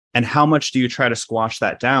 And how much do you try to squash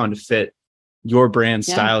that down to fit your brand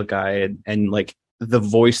Yeah. style guide and like the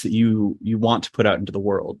voice that you want to put out into the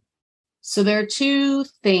world? So there are two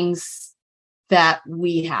things that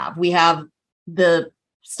we have. We have the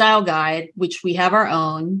style guide, which we have our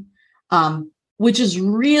own, which is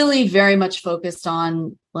really very much focused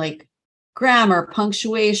on like grammar,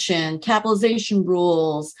 punctuation, capitalization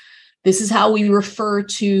rules. This is how we refer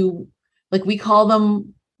to, like we call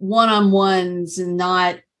them one-on-ones and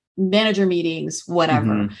not manager meetings, whatever.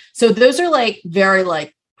 Mm-hmm. So those are like very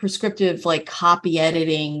like prescriptive, like copy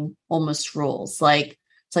editing almost rules. Like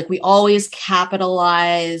it's like we always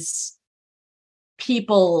capitalize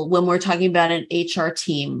people when we're talking about an HR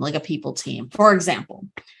team, like a people team, for example.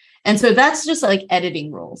 And so that's just like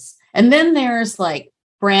editing rules. And then there's like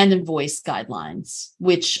brand and voice guidelines,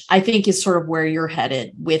 which I think is sort of where you're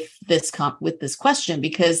headed with this question,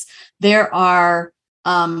 because there are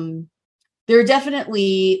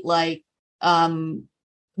definitely like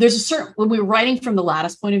there's a certain, when we're writing from the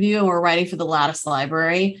Lattice point of view and we're writing for the Lattice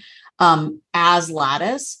library, as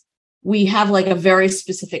Lattice, we have like a very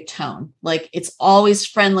specific tone. Like it's always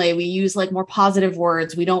friendly. We use like more positive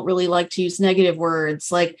words. We don't really like to use negative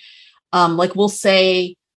words. Like we'll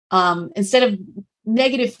say, instead of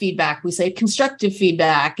negative feedback, we say constructive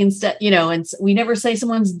feedback instead, and we never say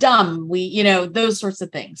someone's dumb. We, those sorts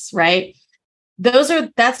of things, right?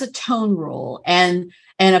 That's a tone rule and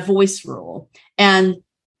a voice rule. And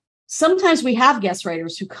sometimes we have guest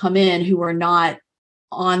writers who come in who are not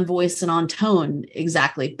on voice and on tone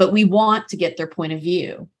exactly, but we want to get their point of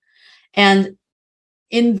view. And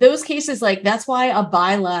in those cases, like that's why a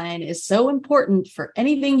byline is so important for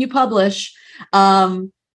anything you publish.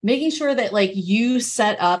 Making sure that like you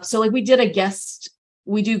set up. So like we do a guest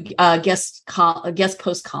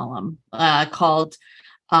post column called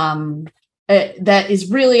that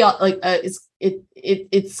is really like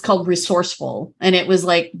it's called Resourceful, and it was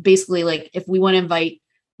like basically like if we want to invite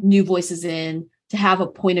new voices in to have a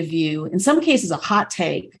point of view, in some cases a hot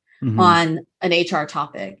take on an HR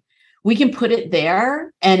topic, we can put it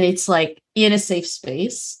there, and it's like in a safe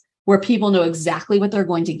space where people know exactly what they're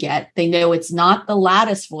going to get. They know it's not the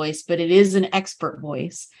Lattice voice, but it is an expert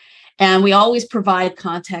voice. And we always provide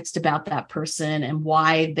context about that person and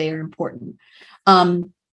why they are important.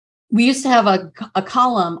 We used to have a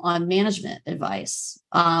column on management advice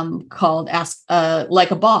called Ask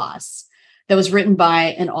Like a Boss, that was written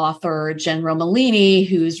by an author, Jen Romolini,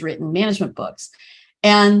 who's written management books.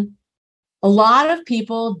 And a lot of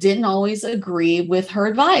people didn't always agree with her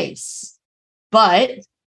advice, but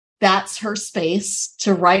that's her space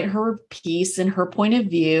to write her piece and her point of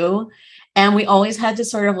view. And we always had to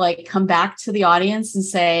sort of like come back to the audience and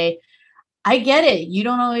say, I get it. You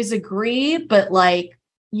don't always agree, but like,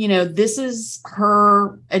 this is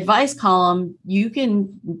her advice column. You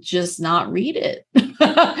can just not read it,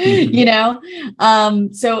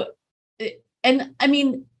 So, and I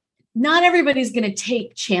mean, not everybody's going to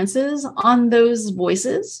take chances on those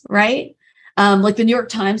voices, right? Like the New York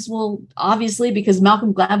Times will, obviously, because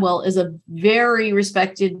Malcolm Gladwell is a very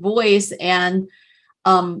respected voice, and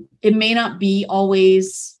it may not be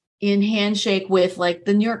always in handshake with like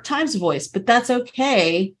the New York Times voice, but that's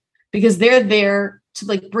okay because they're there to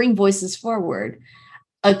like bring voices forward.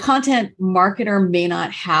 A content marketer may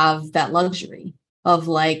not have that luxury of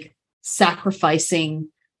like sacrificing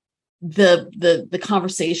the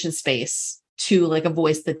conversation space to like a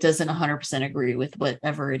voice that doesn't 100% agree with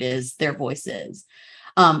whatever it is their voice is.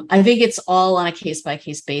 I think it's all on a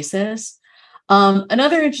case-by-case basis.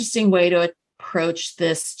 Another interesting way to approach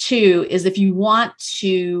this too is if you want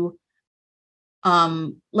to,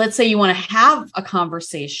 let's say you want to have a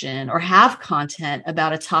conversation or have content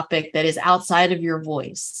about a topic that is outside of your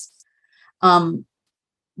voice.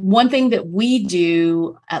 one thing that we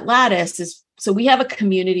do at Lattice is, so we have a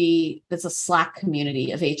community that's a Slack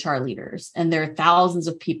community of HR leaders, and there are thousands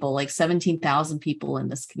of people, like 17,000 people in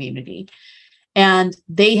this community. And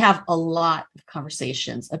they have a lot of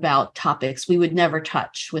conversations about topics we would never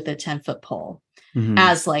touch with a 10-foot pole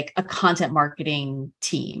as like a content marketing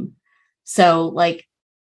team. So like,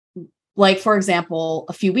 for example,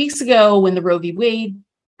 a few weeks ago when the Roe v. Wade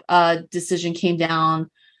decision came down,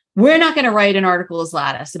 we're not going to write an article as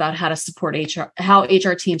Lattice about how to support HR, how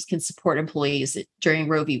HR teams can support employees during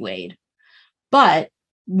Roe v. Wade. But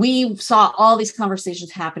we saw all these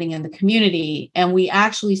conversations happening in the community, and we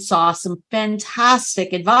actually saw some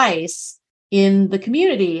fantastic advice in the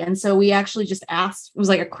community. And so we actually just asked, it was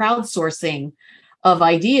like a crowdsourcing of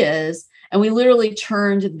ideas, and we literally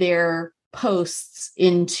turned their posts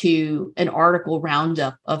into an article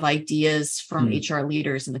roundup of ideas from HR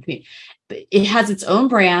leaders in the community. It has its own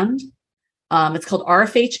brand. It's called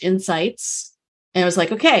RFH Insights. And it was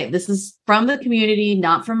like, okay, this is from the community,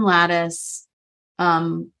 not from Lattice.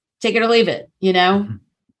 Take it or leave it, you know?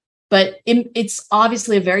 But it's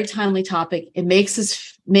obviously a very timely topic. It makes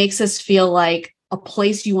us feel like a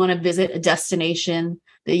place you want to visit, a destination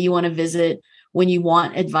that you want to visit when you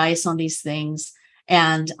want advice on these things.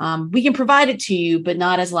 And we can provide it to you, but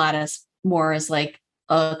not as Lattice, more as like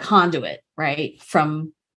a conduit, right,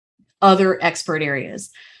 from other expert areas.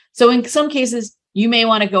 So in some cases, you may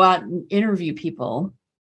want to go out and interview people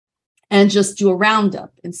and just do a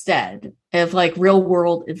roundup instead of like real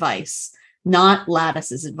world advice, not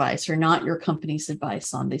Lattice's advice or not your company's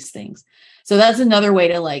advice on these things. So that's another way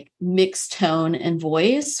to like mix tone and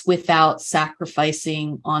voice without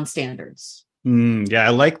sacrificing on standards. Yeah, I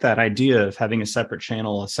like that idea of having a separate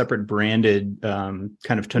channel, a separate branded kind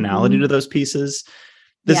of tonality to those pieces.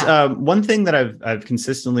 This one thing that I've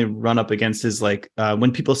consistently run up against is like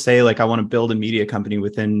when people say like I want to build a media company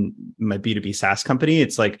within my B2B SaaS company,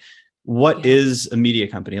 it's like, what is a media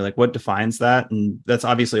company? Like what defines that? And that's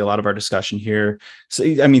obviously a lot of our discussion here. So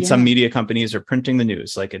I mean, some media companies are printing the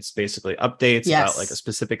news, like it's basically updates about like a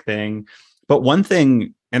specific thing. But one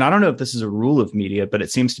thing, and I don't know if this is a rule of media, but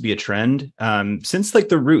it seems to be a trend since like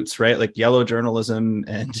the roots, right? Like yellow journalism.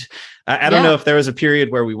 And I don't know if there was a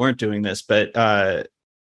period where we weren't doing this, but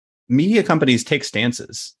media companies take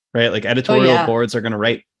stances, right? Like editorial boards are going to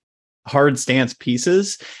write hard stance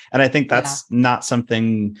pieces. And I think that's not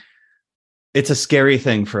something, it's a scary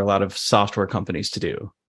thing for a lot of software companies to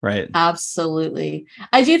do, right? Absolutely.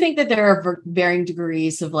 I do think that there are varying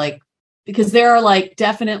degrees of like, because there are like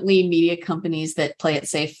definitely media companies that play it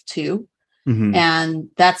safe too. And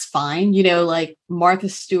that's fine. You know, like Martha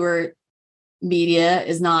Stewart Media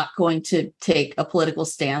is not going to take a political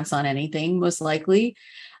stance on anything, most likely.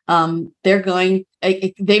 They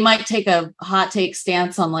might take a hot take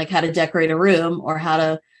stance on like how to decorate a room or how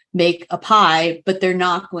to make a pie, but they're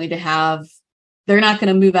not going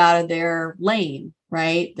to move out of their lane,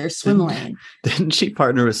 right? Their swim lane. Didn't she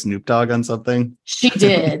partner with Snoop Dogg on something? She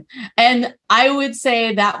did. And I would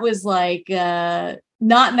say that was like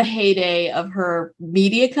not in the heyday of her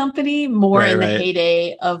media company, more in the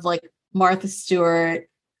heyday of like Martha Stewart,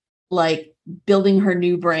 like building her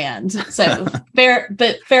new brand. So fair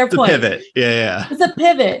point. A pivot. Yeah. It's a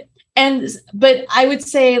pivot. But I would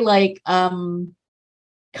say like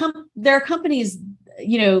there are companies,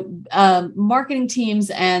 you know, marketing teams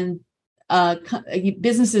and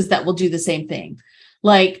businesses that will do the same thing.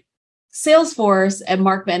 Like Salesforce and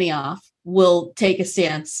Mark Benioff will take a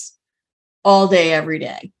stance all day, every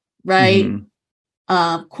day, right?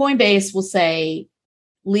 Coinbase will say,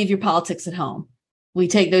 leave your politics at home. We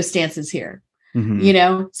take those stances here, you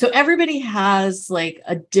know? So everybody has like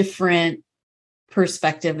a different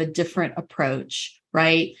perspective, a different approach,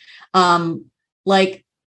 right? Like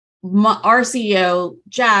our CEO,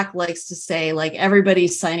 Jack, likes to say like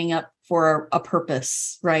everybody's signing up for a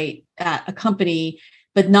purpose, right? At a company,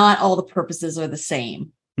 but not all the purposes are the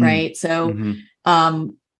same, right? So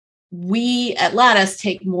we at Lattice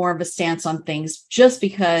take more of a stance on things just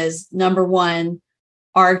because, number one,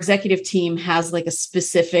 our executive team has like a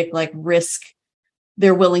specific like risk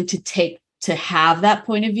they're willing to take to have that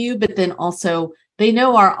point of view, but then also they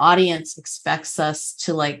know our audience expects us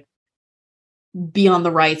to like be on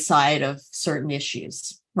the right side of certain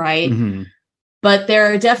issues, right? But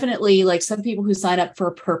there are definitely like some people who sign up for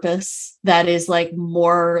a purpose that is like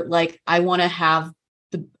more like, I want to have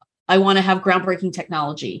groundbreaking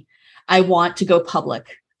technology. I want to go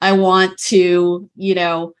public. I want to, you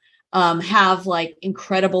know, have like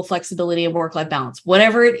incredible flexibility and work-life balance,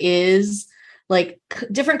 whatever it is. Like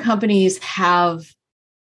different companies have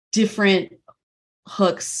different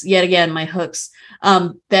hooks, yet again, my hooks,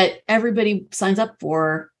 that everybody signs up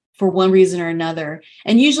for one reason or another.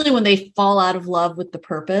 And usually when they fall out of love with the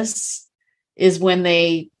purpose is when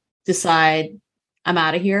they decide I'm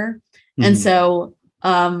out of here. Mm-hmm. And so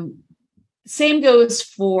same goes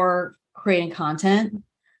for creating content.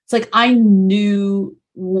 It's like I knew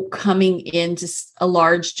coming into a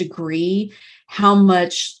large degree how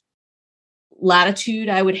much latitude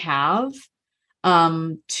I would have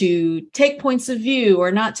to take points of view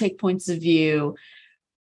or not take points of view.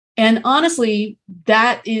 And honestly,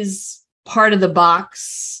 that is part of the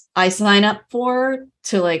box I sign up for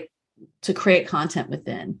to create content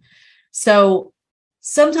within. So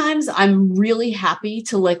sometimes I'm really happy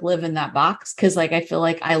to live in that box because I feel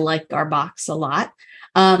like I like our box a lot.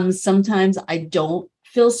 Sometimes I don't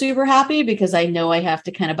feel super happy because I know I have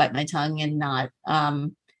to kind of bite my tongue and not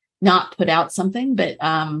put out something. But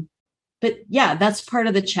yeah, that's part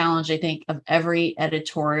of the challenge, I think, of every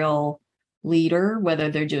editorial leader, whether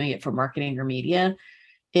they're doing it for marketing or media,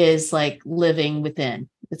 is living within.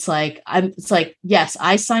 It's yes,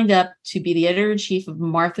 I signed up to be the editor-in-chief of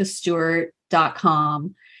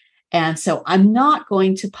marthastewart.com. And so I'm not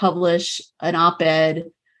going to publish an op-ed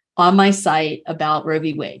on my site about Roe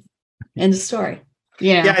v. Wade. End of story.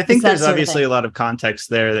 Yeah, I think there's obviously a lot of context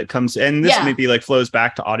there that comes, and this maybe flows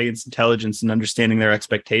back to audience intelligence and understanding their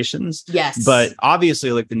expectations. Yes. But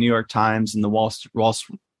obviously the New York Times and the Wall Street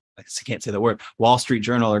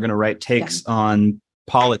Journal are going to write takes on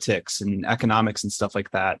politics and economics and stuff like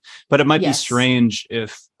that. But it might be strange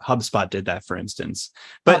if HubSpot did that, for instance.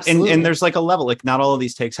 But and there's a level, not all of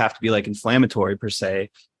these takes have to be inflammatory per se,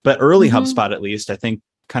 but early HubSpot, at least, I think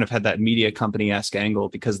kind of had that media company-esque angle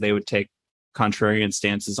because they would take contrarian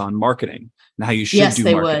stances on marketing and how you should do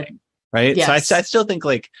marketing, right? Yes. So I still think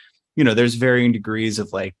there's varying degrees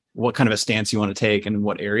of what kind of a stance you want to take and in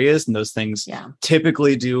what areas, and those things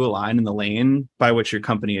typically do align in the lane by which your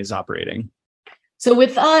company is operating. So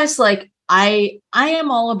with us, I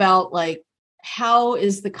am all about how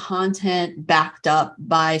is the content backed up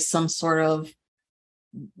by some sort of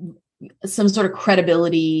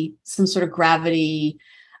credibility, some sort of gravity,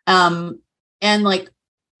 and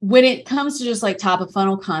when it comes to just top of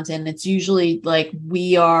funnel content, it's usually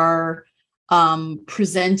we are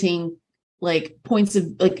presenting points of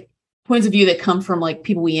view that come from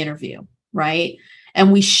people we interview, right?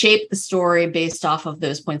 And we shape the story based off of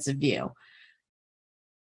those points of view.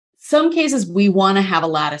 Some cases we want to have a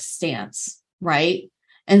Lattice stance, right?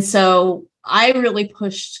 And so I really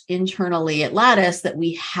pushed internally at Lattice that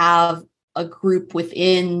we have a group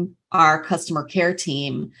within our customer care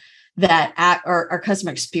team that our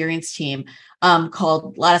customer experience team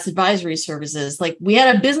called Lattice Advisory Services. We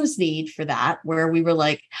had a business need for that, where we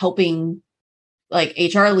were helping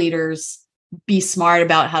HR leaders be smart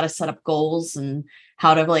about how to set up goals and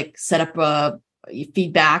how to set up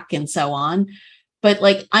feedback and so on. But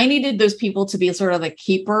I needed those people to be sort of the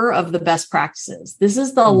keeper of the best practices. This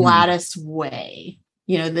is the Lattice way.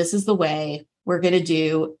 This is the way we're going to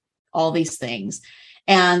do all these things.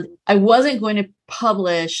 And I wasn't going to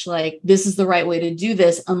publish this is the right way to do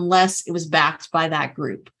this unless it was backed by that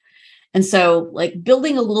group. And so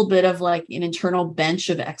building a little bit of an internal bench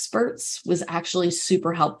of experts was actually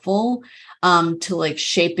super helpful to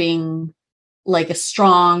shaping a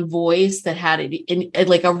strong voice that had it in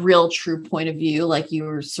a real true point of view, like you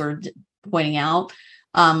were sort of pointing out,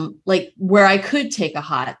 where I could take a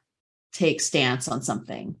hot take stance on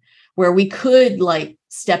something, where we could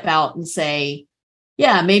step out and say,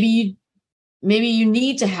 yeah, maybe you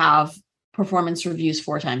need to have performance reviews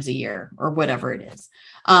 4 times a year or whatever it is.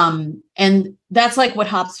 And that's what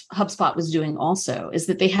HubSpot was doing also, is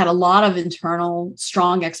that they had a lot of internal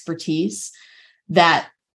strong expertise that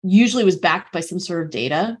usually was backed by some sort of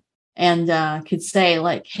data and could say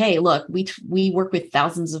hey, look, we work with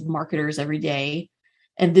thousands of marketers every day,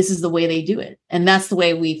 and this is the way they do it. And that's the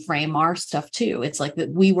way we frame our stuff too. It's that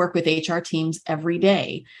we work with HR teams every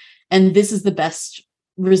day, and this is the best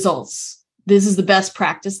results. This is the best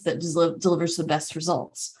practice that delivers the best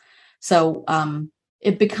results. So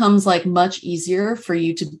it becomes much easier for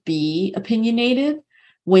you to be opinionated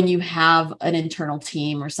when you have an internal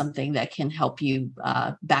team or something that can help you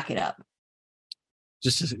back it up.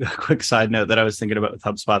 Just a quick side note that I was thinking about with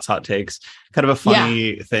HubSpot's hot takes, kind of a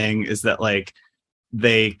funny thing is that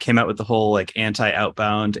they came out with the whole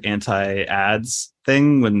anti-outbound, anti-ads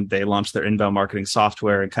thing when they launched their inbound marketing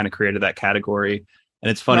software and kind of created that category. And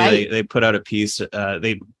it's funny, right? They put out a piece,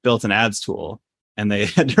 they built an ads tool, and they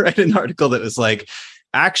had to write an article that was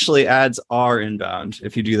actually ads are inbound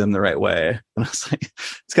if you do them the right way. And I was like,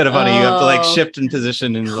 it's kind of funny. You have to like Oh, shift in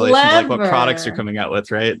position in relation to like what products you're clever. coming out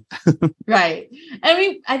with, right? Right. I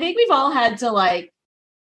mean, I think we've all had to like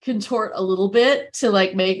contort a little bit to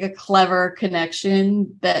like make a clever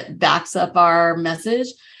connection that backs up our message.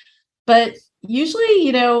 But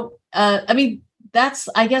usually, I mean,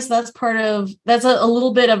 I guess that's a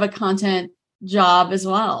little bit of a content job as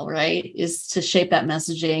well, right? Is to shape that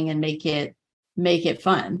messaging and make it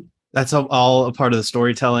fun. That's all a part of the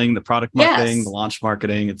storytelling, the product marketing, the Yes. launch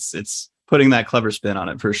marketing. It's putting that clever spin on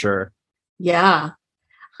it for sure. Yeah.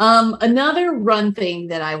 Another run thing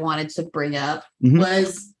that I wanted to bring up Mhm.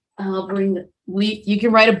 was you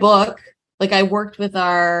can write a book. Like I worked with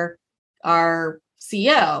our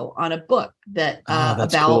CEO on a book that Oh,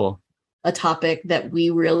 that's about cool. a topic that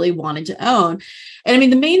we really wanted to own. And I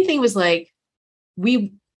mean, the main thing was like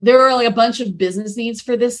there were like a bunch of business needs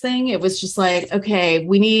for this thing. It was just like, okay,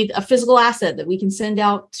 we need a physical asset that we can send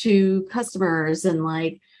out to customers and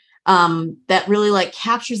like that really like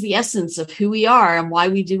captures the essence of who we are and why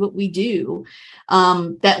we do what we do.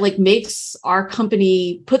 That like puts our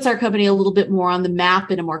company a little bit more on the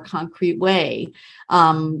map in a more concrete way.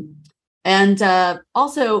 And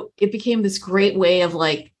also it became this great way of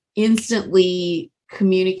like instantly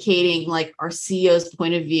communicating like our CEO's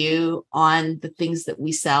point of view on the things that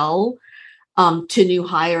we sell to new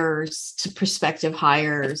hires, to prospective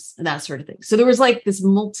hires, and that sort of thing. So there was like this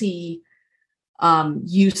multi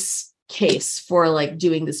use case for like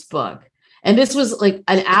doing this book. And this was like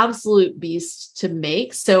an absolute beast to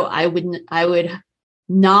make. So I would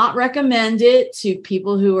not recommend it to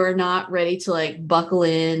people who are not ready to like buckle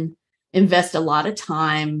in, invest a lot of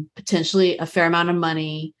time, potentially a fair amount of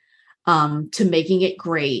money to making it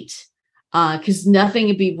great. Because nothing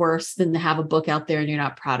would be worse than to have a book out there and you're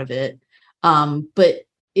not proud of it. But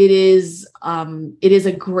it is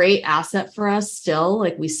a great asset for us still.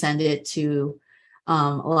 Like we send it to a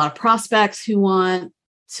lot of prospects who want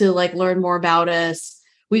to like learn more about us.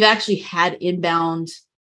 We've actually had inbound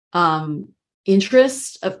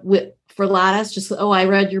interest for Lattice. Just, oh, I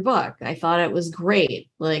read your book. I thought it was great.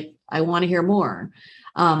 Like, I want to hear more.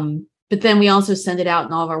 But then we also send it out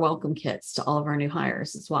in all of our welcome kits to all of our new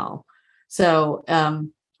hires as well. So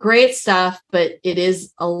great stuff, but it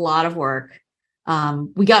is a lot of work.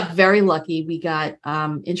 We got very lucky. We got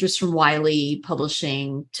interest from Wiley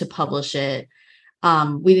Publishing to publish it.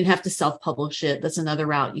 We didn't have to self-publish it. That's another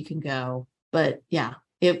route you can go. But yeah,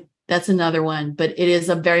 that's another one. But it is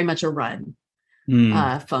very much a run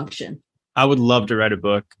function. I would love to write a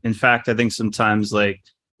book. In fact, I think sometimes like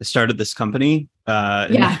I started this company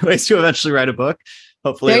in many ways to eventually write a book.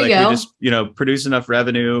 Hopefully, like we just, produce enough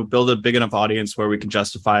revenue, build a big enough audience where we can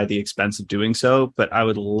justify the expense of doing so. But I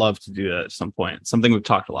would love to do that at some point. Something we've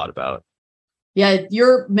talked a lot about. Yeah,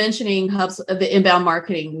 you're mentioning the inbound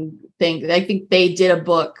marketing thing. I think they did a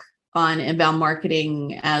book on inbound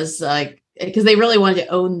marketing as like, because they really wanted to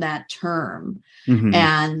own that term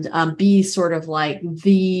and be sort of like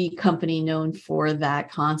the company known for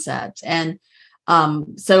that concept. And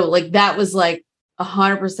so like that was like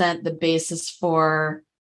 100% the basis for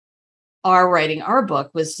our writing our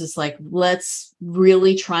book, was just like, let's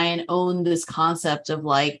really try and own this concept of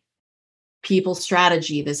like people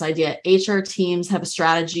strategy, this idea HR teams have a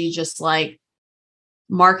strategy, just like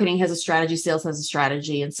marketing has a strategy, sales has a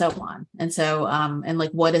strategy, and so on. And so and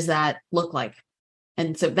like, what does that look like?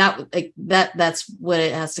 And so that's what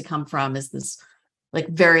it has to come from, is this like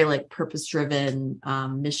very like purpose-driven,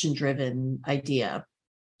 mission-driven idea.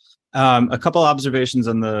 A couple observations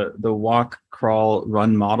on the walk, crawl,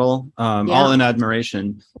 run model, all in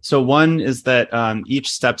admiration. So one is that each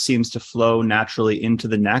step seems to flow naturally into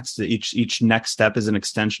the next. Each next step is an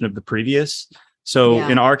extension of the previous. So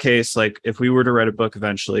in our case, like if we were to write a book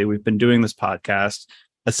eventually, we've been doing this podcast.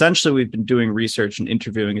 Essentially, we've been doing research and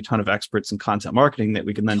interviewing a ton of experts in content marketing that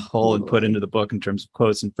we can then pull and put into the book in terms of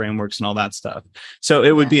quotes and frameworks and all that stuff. So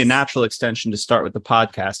it would be a natural extension to start with the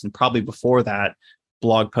podcast, and probably before that,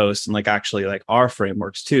 blog posts and like actually like our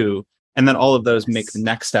frameworks too. And then all of those make the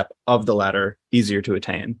next step of the ladder easier to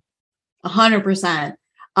attain. 100%.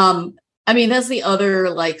 I mean, that's the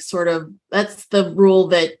other like that's the rule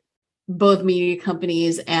that both media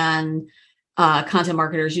companies and content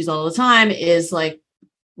marketers use all the time, is like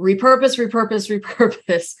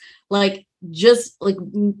repurpose. Like, just like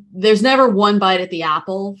there's never one bite at the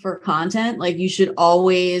apple for content. Like, you should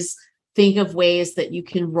always think of ways that you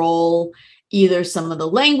can roll either some of the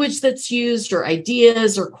language that's used or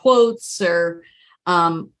ideas or quotes or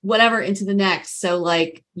whatever into the next. So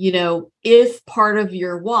like, if part of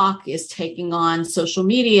your walk is taking on social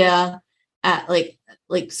media at like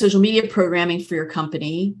like social media programming for your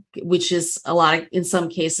company, which is in some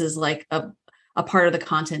cases, like a part of the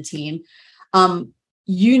content team,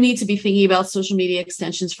 you need to be thinking about social media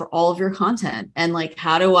extensions for all of your content. And like,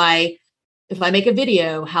 if I make a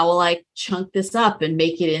video, how will I chunk this up and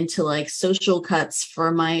make it into like social cuts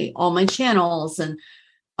for all my channels? And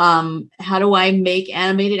how do I make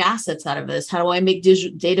animated assets out of this? How do I make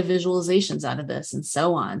data visualizations out of this, and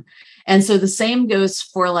so on? And so the same goes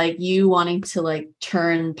for like you wanting to like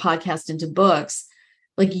turn podcast into books.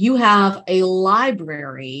 Like you have a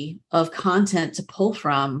library of content to pull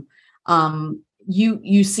from.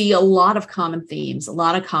 You see a lot of common themes, a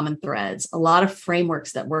lot of common threads, a lot of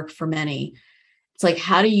frameworks that work for many. It's like,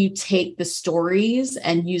 how do you take the stories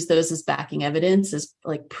and use those as backing evidence, as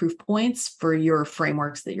like proof points for your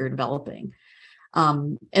frameworks that you're developing?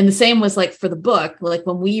 And the same was like for the book. Like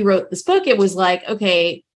when we wrote this book, it was like,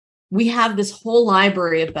 okay, we have this whole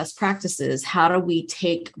library of best practices. How do we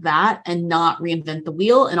take that and not reinvent the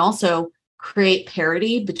wheel, and also create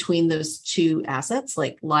parity between those two assets,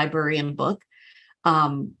 like library and book,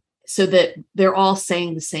 so that they're all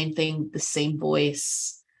saying the same thing, the same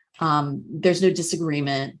voice. There's no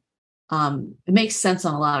disagreement. It makes sense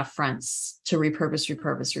on a lot of fronts to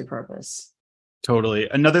repurpose. Totally.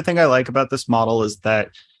 Another thing I like about this model is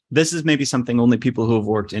that this is maybe something only people who have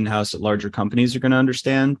worked in-house at larger companies are going to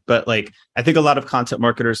understand. But like, I think a lot of content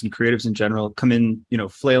marketers and creatives in general come in,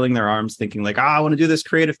 flailing their arms, thinking like, I want to do this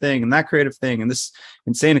creative thing and that creative thing and this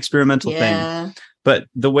insane experimental thing. But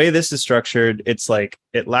the way this is structured, it's like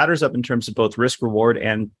it ladders up in terms of both risk, reward,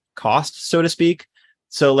 and cost, so to speak.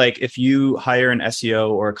 So like if you hire an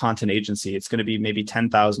SEO or a content agency, it's going to be maybe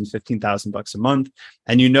 $10,000, $15,000 a month.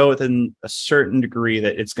 And within a certain degree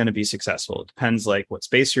that it's going to be successful. It depends like what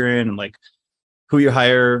space you're in and like who you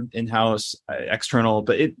hire in-house, external,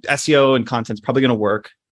 but SEO and content's probably going to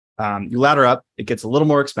work. You ladder up, it gets a little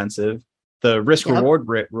more expensive. The risk reward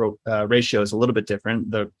ratio is a little bit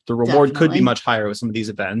different. The reward could be much higher with some of these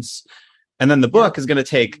events. And then the book is going to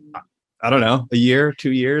take, I don't know, a year,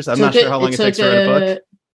 2 years. I'm not sure how long it takes to write a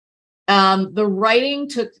book. The writing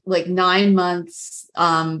took like 9 months,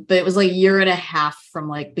 but it was like a year and a half from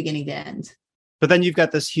like beginning to end. But then you've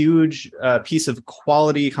got this huge piece of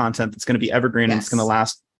quality content that's going to be evergreen and it's going to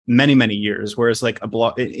last many, many years. Whereas like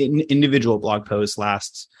an individual blog post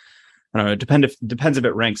lasts, I don't know, depends if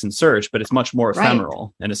it ranks in search, but it's much more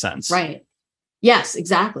ephemeral in a sense. Right. Yes,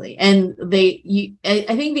 exactly. And I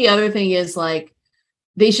think the other thing is like,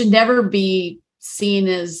 they should never be seen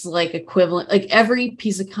as like equivalent. Like every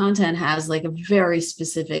piece of content has like a very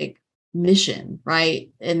specific mission, right?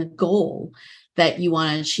 And a goal that you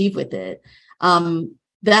want to achieve with it.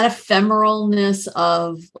 That ephemeralness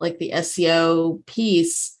of like the SEO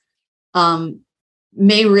piece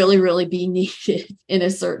may really, really be needed in a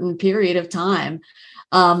certain period of time.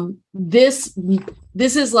 This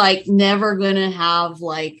is like never going to have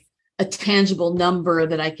like a tangible number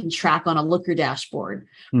that I can track on a Looker dashboard,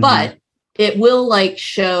 but it will like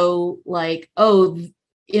show like, oh,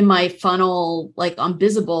 in my funnel, like on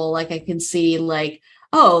Visible, like I can see like,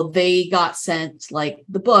 oh, they got sent like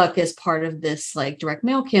the book as part of this like direct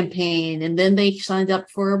mail campaign. And then they signed up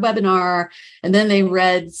for a webinar and then they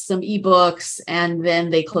read some ebooks and then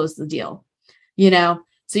they closed the deal,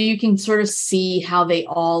 So you can sort of see how they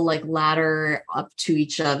all like ladder up to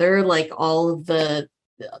each other, like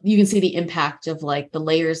you can see the impact of like the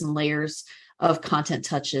layers and layers of content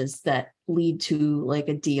touches that lead to like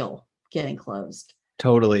a deal getting closed.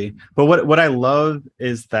 Totally. But what I love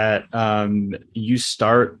is that you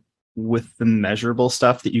start with the measurable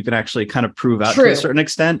stuff that you can actually kind of prove out to a certain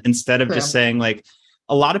extent, instead of just saying like,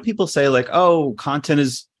 a lot of people say like, oh, content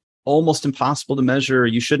is almost impossible to measure.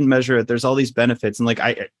 You shouldn't measure it. There's all these benefits. And like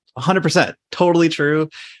 100% totally true.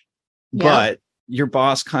 Yeah. But your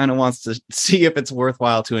boss kind of wants to see if it's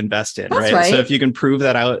worthwhile to invest in, right? So if you can prove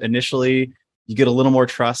that out initially, you get a little more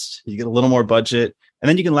trust, you get a little more budget, and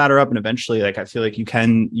then you can ladder up. And eventually, like, I feel like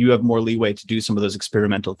you have more leeway to do some of those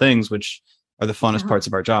experimental things, which are the funnest parts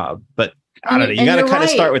of our job. But I don't know, you got to kind of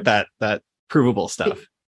start with that provable stuff.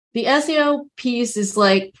 The SEO piece is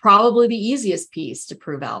like probably the easiest piece to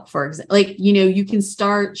prove out. For example, like, you can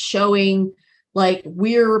start showing like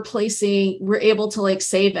we're able to like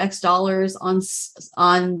save X dollars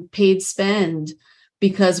on paid spend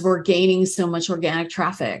because we're gaining so much organic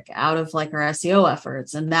traffic out of like our SEO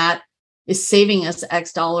efforts. And that is saving us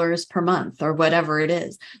X dollars per month or whatever it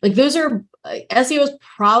is. Like SEO is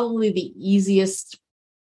probably the easiest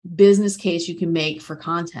business case you can make for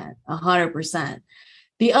content, 100%.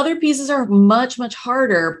 The other pieces are much, much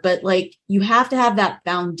harder, but like you have to have that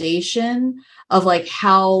foundation of like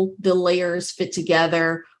how the layers fit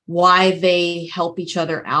together, why they help each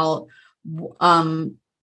other out.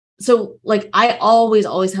 So like I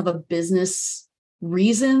always have a business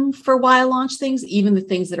reason for why I launch things, even the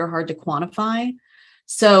things that are hard to quantify.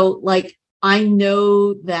 So like I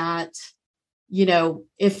know that, you know,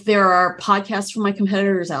 if there are podcasts from my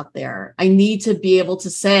competitors out there, I need to be able to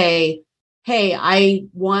say, hey, I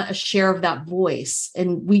want a share of that voice,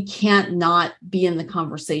 and we can't not be in the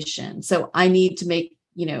conversation. So I need to make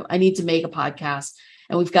a podcast,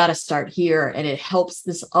 and we've got to start here, and it helps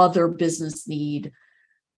this other business need,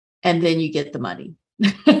 and then you get the money.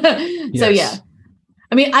 So yeah,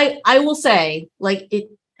 I mean, I will say, like, it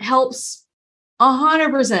helps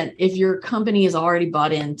 100% if your company is already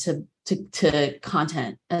bought into to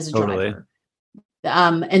content as a driver.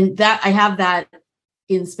 And that I have that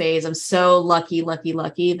in spades. I'm so lucky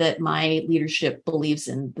that my leadership believes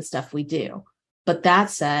in the stuff we do. But that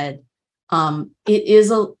said,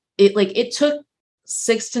 it took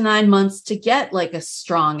 6 to 9 months to get like a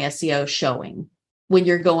strong SEO showing when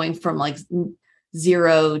you're going from like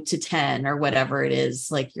 0 to 10 or whatever it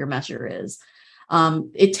is, like your measure is.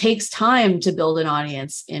 It takes time to build an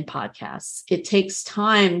audience in podcasts. It takes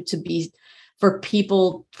time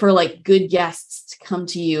for like good guests to come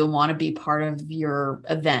to you and want to be part of your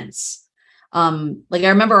events. Like I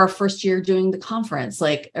remember our first year doing the conference,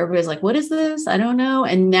 like everybody's like, what is this? I don't know.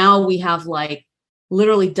 And now we have like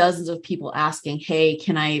literally dozens of people asking, hey,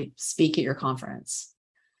 can I speak at your conference?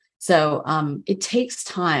 So it takes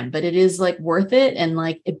time, but it is like worth it. And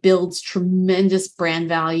like it builds tremendous brand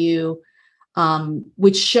value,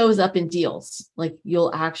 which shows up in deals. Like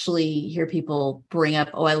you'll actually hear people bring up,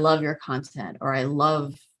 oh, I love your content, or I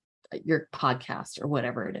love your podcast, or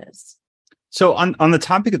whatever it is. So on the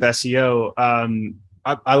topic of SEO,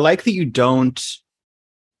 I like that you don't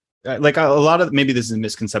like a lot of, maybe this is a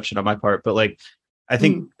misconception on my part, but like, I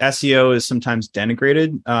think SEO is sometimes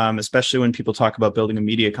denigrated, especially when people talk about building a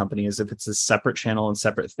media company as if it's a separate channel and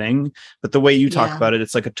separate thing. But the way you talk about it,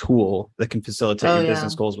 it's like a tool that can facilitate your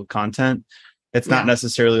business goals with content. It's not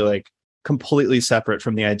necessarily like completely separate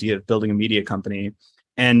from the idea of building a media company.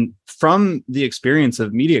 And from the experience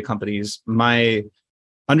of media companies, my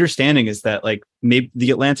understanding is that like maybe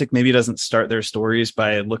the Atlantic maybe doesn't start their stories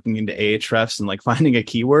by looking into Ahrefs and like finding a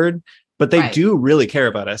keyword, but they do really care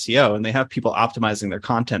about SEO, and they have people optimizing their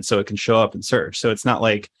content so it can show up in search. So it's not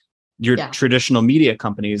like your traditional media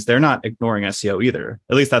companies, they're not ignoring SEO either.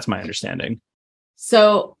 At least that's my understanding.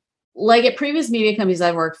 So like at previous media companies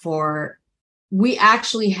I've worked for, we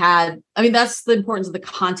actually had, I mean, that's the importance of the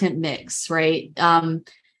content mix, right?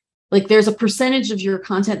 Like there's a percentage of your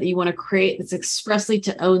content that you want to create that's expressly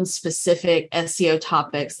to own specific SEO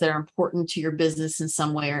topics that are important to your business in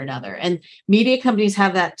some way or another. And media companies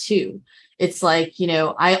have that too. It's like, you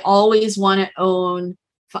know, I always want to own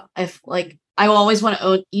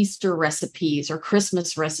Easter recipes or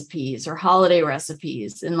Christmas recipes or holiday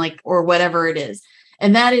recipes and like, or whatever it is.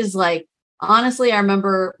 And that is like, honestly, I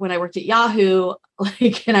remember when I worked at Yahoo,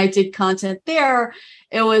 like, and I did content there,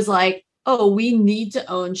 it was like, oh, we need to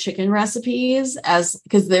own chicken recipes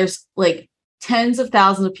because there's like tens of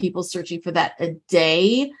thousands of people searching for that a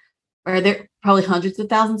day, or there probably hundreds of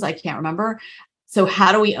thousands. I can't remember. So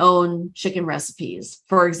how do we own chicken recipes,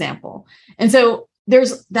 for example? And so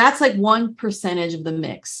that's like 1% of the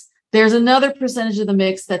mix. There's another percentage of the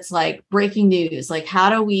mix that's like breaking news. Like,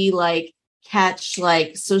 how do we like catch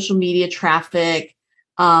like social media traffic?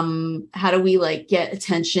 How do we like get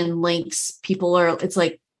attention, links? It's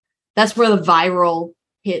like, that's where the viral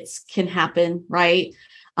hits can happen, right?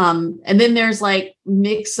 And then there's like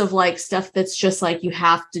mix of like stuff that's just like you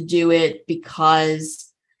have to do it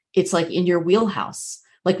because it's like in your wheelhouse.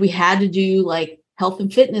 Like we had to do like health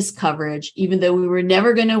and fitness coverage, even though we were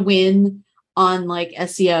never going to win on like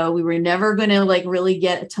SEO. We were never going to like really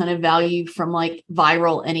get a ton of value from like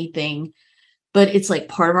viral anything, but it's like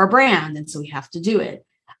part of our brand. And so we have to do it.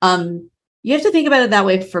 You have to think about it that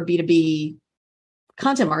way for B2B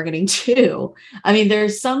content marketing too. I mean,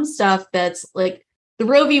 there's some stuff that's like the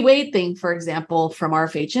Roe v. Wade thing, for example, from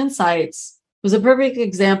RFH Insights was a perfect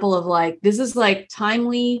example of like, this is like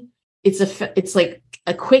timely. It's like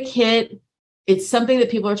a quick hit. It's something that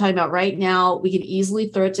people are talking about right now. We can easily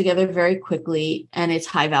throw it together very quickly, and it's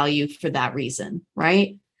high value for that reason,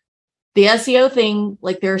 right? The SEO thing,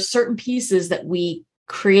 like there are certain pieces that we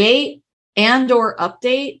create and or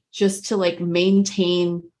update just to like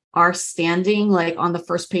maintain our standing like on the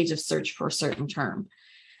first page of search for a certain term.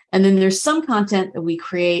 And then there's some content that we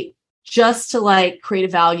create just to like create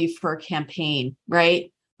a value for a campaign,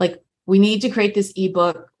 right? Like we need to create this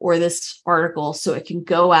ebook or this article so it can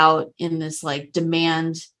go out in this like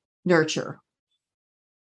demand nurture.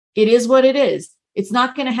 It is what it is. it's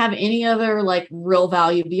not going to have any other like real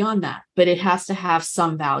value beyond that, but it has to have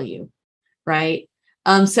some value, right?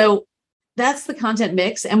 So that's the content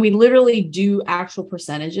mix. And we literally do actual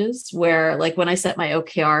percentages where, like, when I set my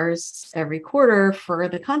OKRs every quarter for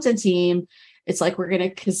the content team, it's like we're going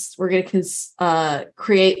to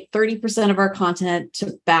create 30% of our content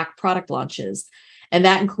to back product launches. And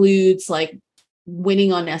that includes like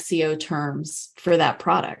winning on SEO terms for that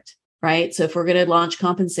product, right? So if we're going to launch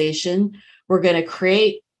compensation, we're going to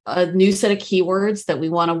create a new set of keywords that we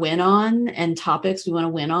want to win on and topics we want to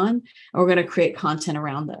win on. And we're going to create content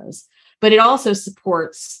around those. But it also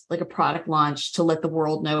supports like a product launch to let the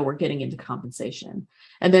world know we're getting into compensation.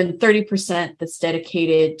 And then 30% that's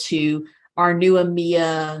dedicated to our new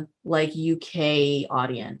EMEA, like UK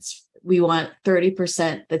audience. We want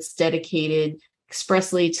 30% that's dedicated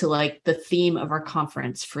expressly to like the theme of our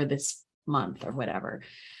conference for this month or whatever.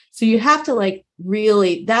 So you have to like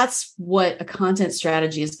really, that's what a content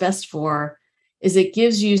strategy is best for, is it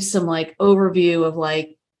gives you some like overview of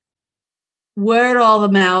like, where are all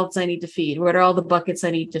the mouths I need to feed? What are all the buckets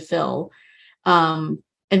I need to fill? And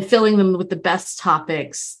filling them with the best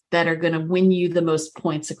topics that are going to win you the most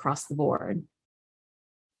points across the board.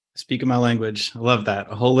 Speaking my language. I love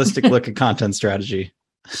that. A holistic look at content strategy.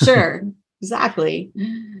 Sure. Exactly.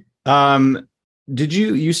 Did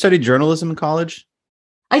you study journalism in college?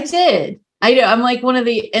 I did. I know. I'm like one of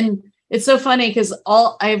the, and it's so funny because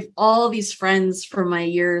I have all these friends from my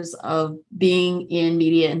years of being in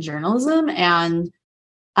media and journalism. And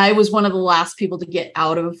I was one of the last people to get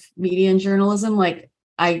out of media and journalism. Like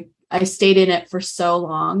I stayed in it for so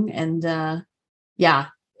long. And yeah,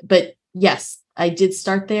 but yes, I did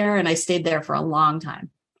start there and I stayed there for a long time.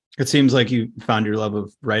 It seems like you found your love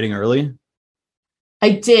of writing early.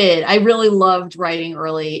 I did. I really loved writing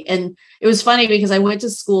early. And it was funny because I went to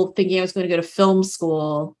school thinking I was going to go to film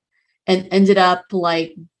school and ended up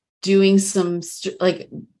like doing some, like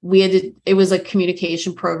it was a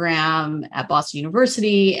communication program at Boston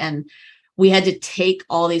University. And we had to take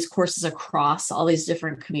all these courses across all these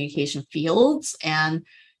different communication fields. And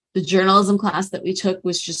the journalism class that we took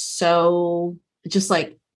was just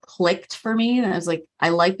like clicked for me. And I was like, I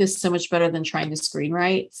like this so much better than trying to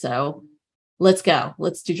screenwrite. So let's go.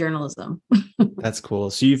 Let's do journalism. That's cool.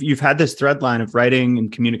 So you've had this thread line of writing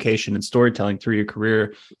and communication and storytelling through your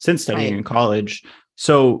career since studying in college.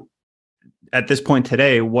 So at this point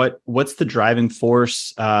today, what's the driving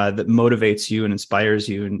force that motivates you and inspires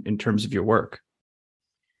you in terms of your work?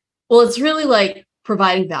 Well, it's really like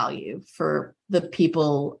providing value for the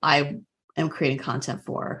people I am creating content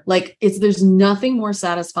for. Like there's nothing more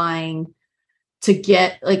satisfying to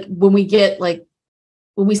get, like when we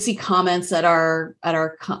see comments at our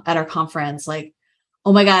conference, like,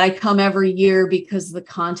 oh my God, I come every year because the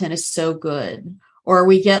content is so good. Or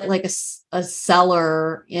we get like a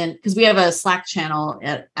seller in, because we have a Slack channel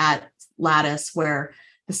at Lattice where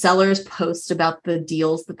the sellers post about the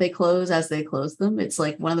deals that they close as they close them. It's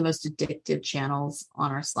like one of the most addictive channels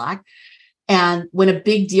on our Slack. And when a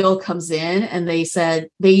big deal comes in and they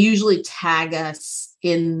usually tag us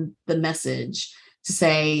in the message to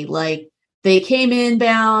say like, they came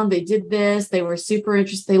inbound, they did this, they were super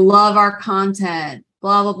interested, they love our content,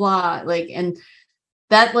 blah, blah, blah. Like, and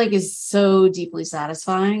that like is so deeply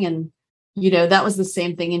satisfying. And, that was the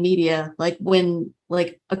same thing in media. Like when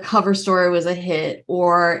like a cover story was a hit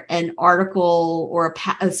or an article or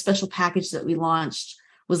a special package that we launched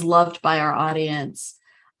was loved by our audience.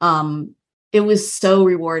 It was so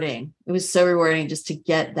rewarding. It was so rewarding just to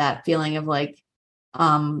get that feeling of like,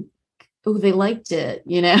 oh, they liked it,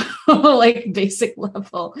 like basic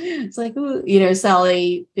level. It's like, ooh,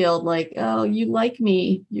 Sally Field, like, oh, you like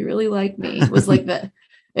me. You really like me. It was like that.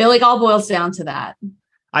 It like all boils down to that.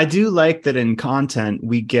 I do like that in content,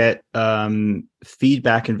 we get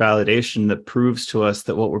feedback and validation that proves to us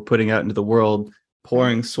that what we're putting out into the world,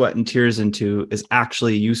 pouring sweat and tears into, is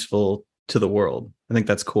actually useful to the world. I think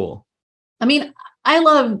that's cool. I mean,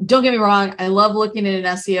 don't get me wrong, I love looking at an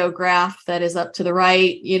SEO graph that is up to the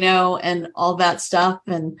right, and all that stuff.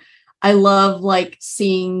 And I love like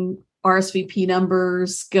seeing RSVP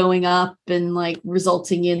numbers going up and like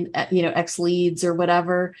resulting in, X leads or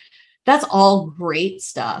whatever. That's all great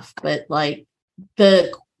stuff. But like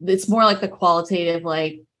it's more like the qualitative,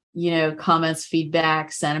 like, comments,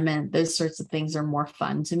 feedback, sentiment, those sorts of things are more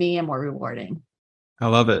fun to me and more rewarding. I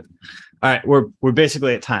love it. All right. We're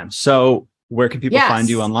basically at time. So where can people find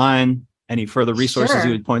you online? Any further resources you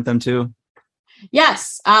would point them to?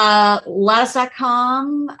 Yes.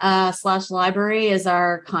 Lattice.com/library is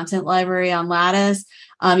our content library on Lattice.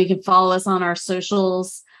 You can follow us on our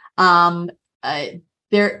socials.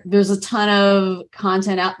 there's a ton of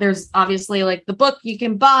content out. There's obviously like the book you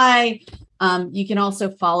can buy. You can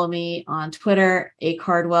also follow me on Twitter.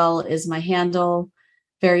 Cardwell is my handle.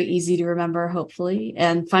 Very easy to remember, hopefully.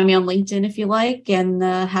 And find me on LinkedIn if you like. And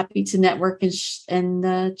happy to network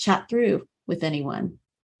and chat through with anyone.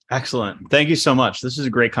 Excellent. Thank you so much. This is a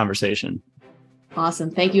great conversation.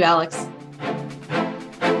 Awesome. Thank you, Alex.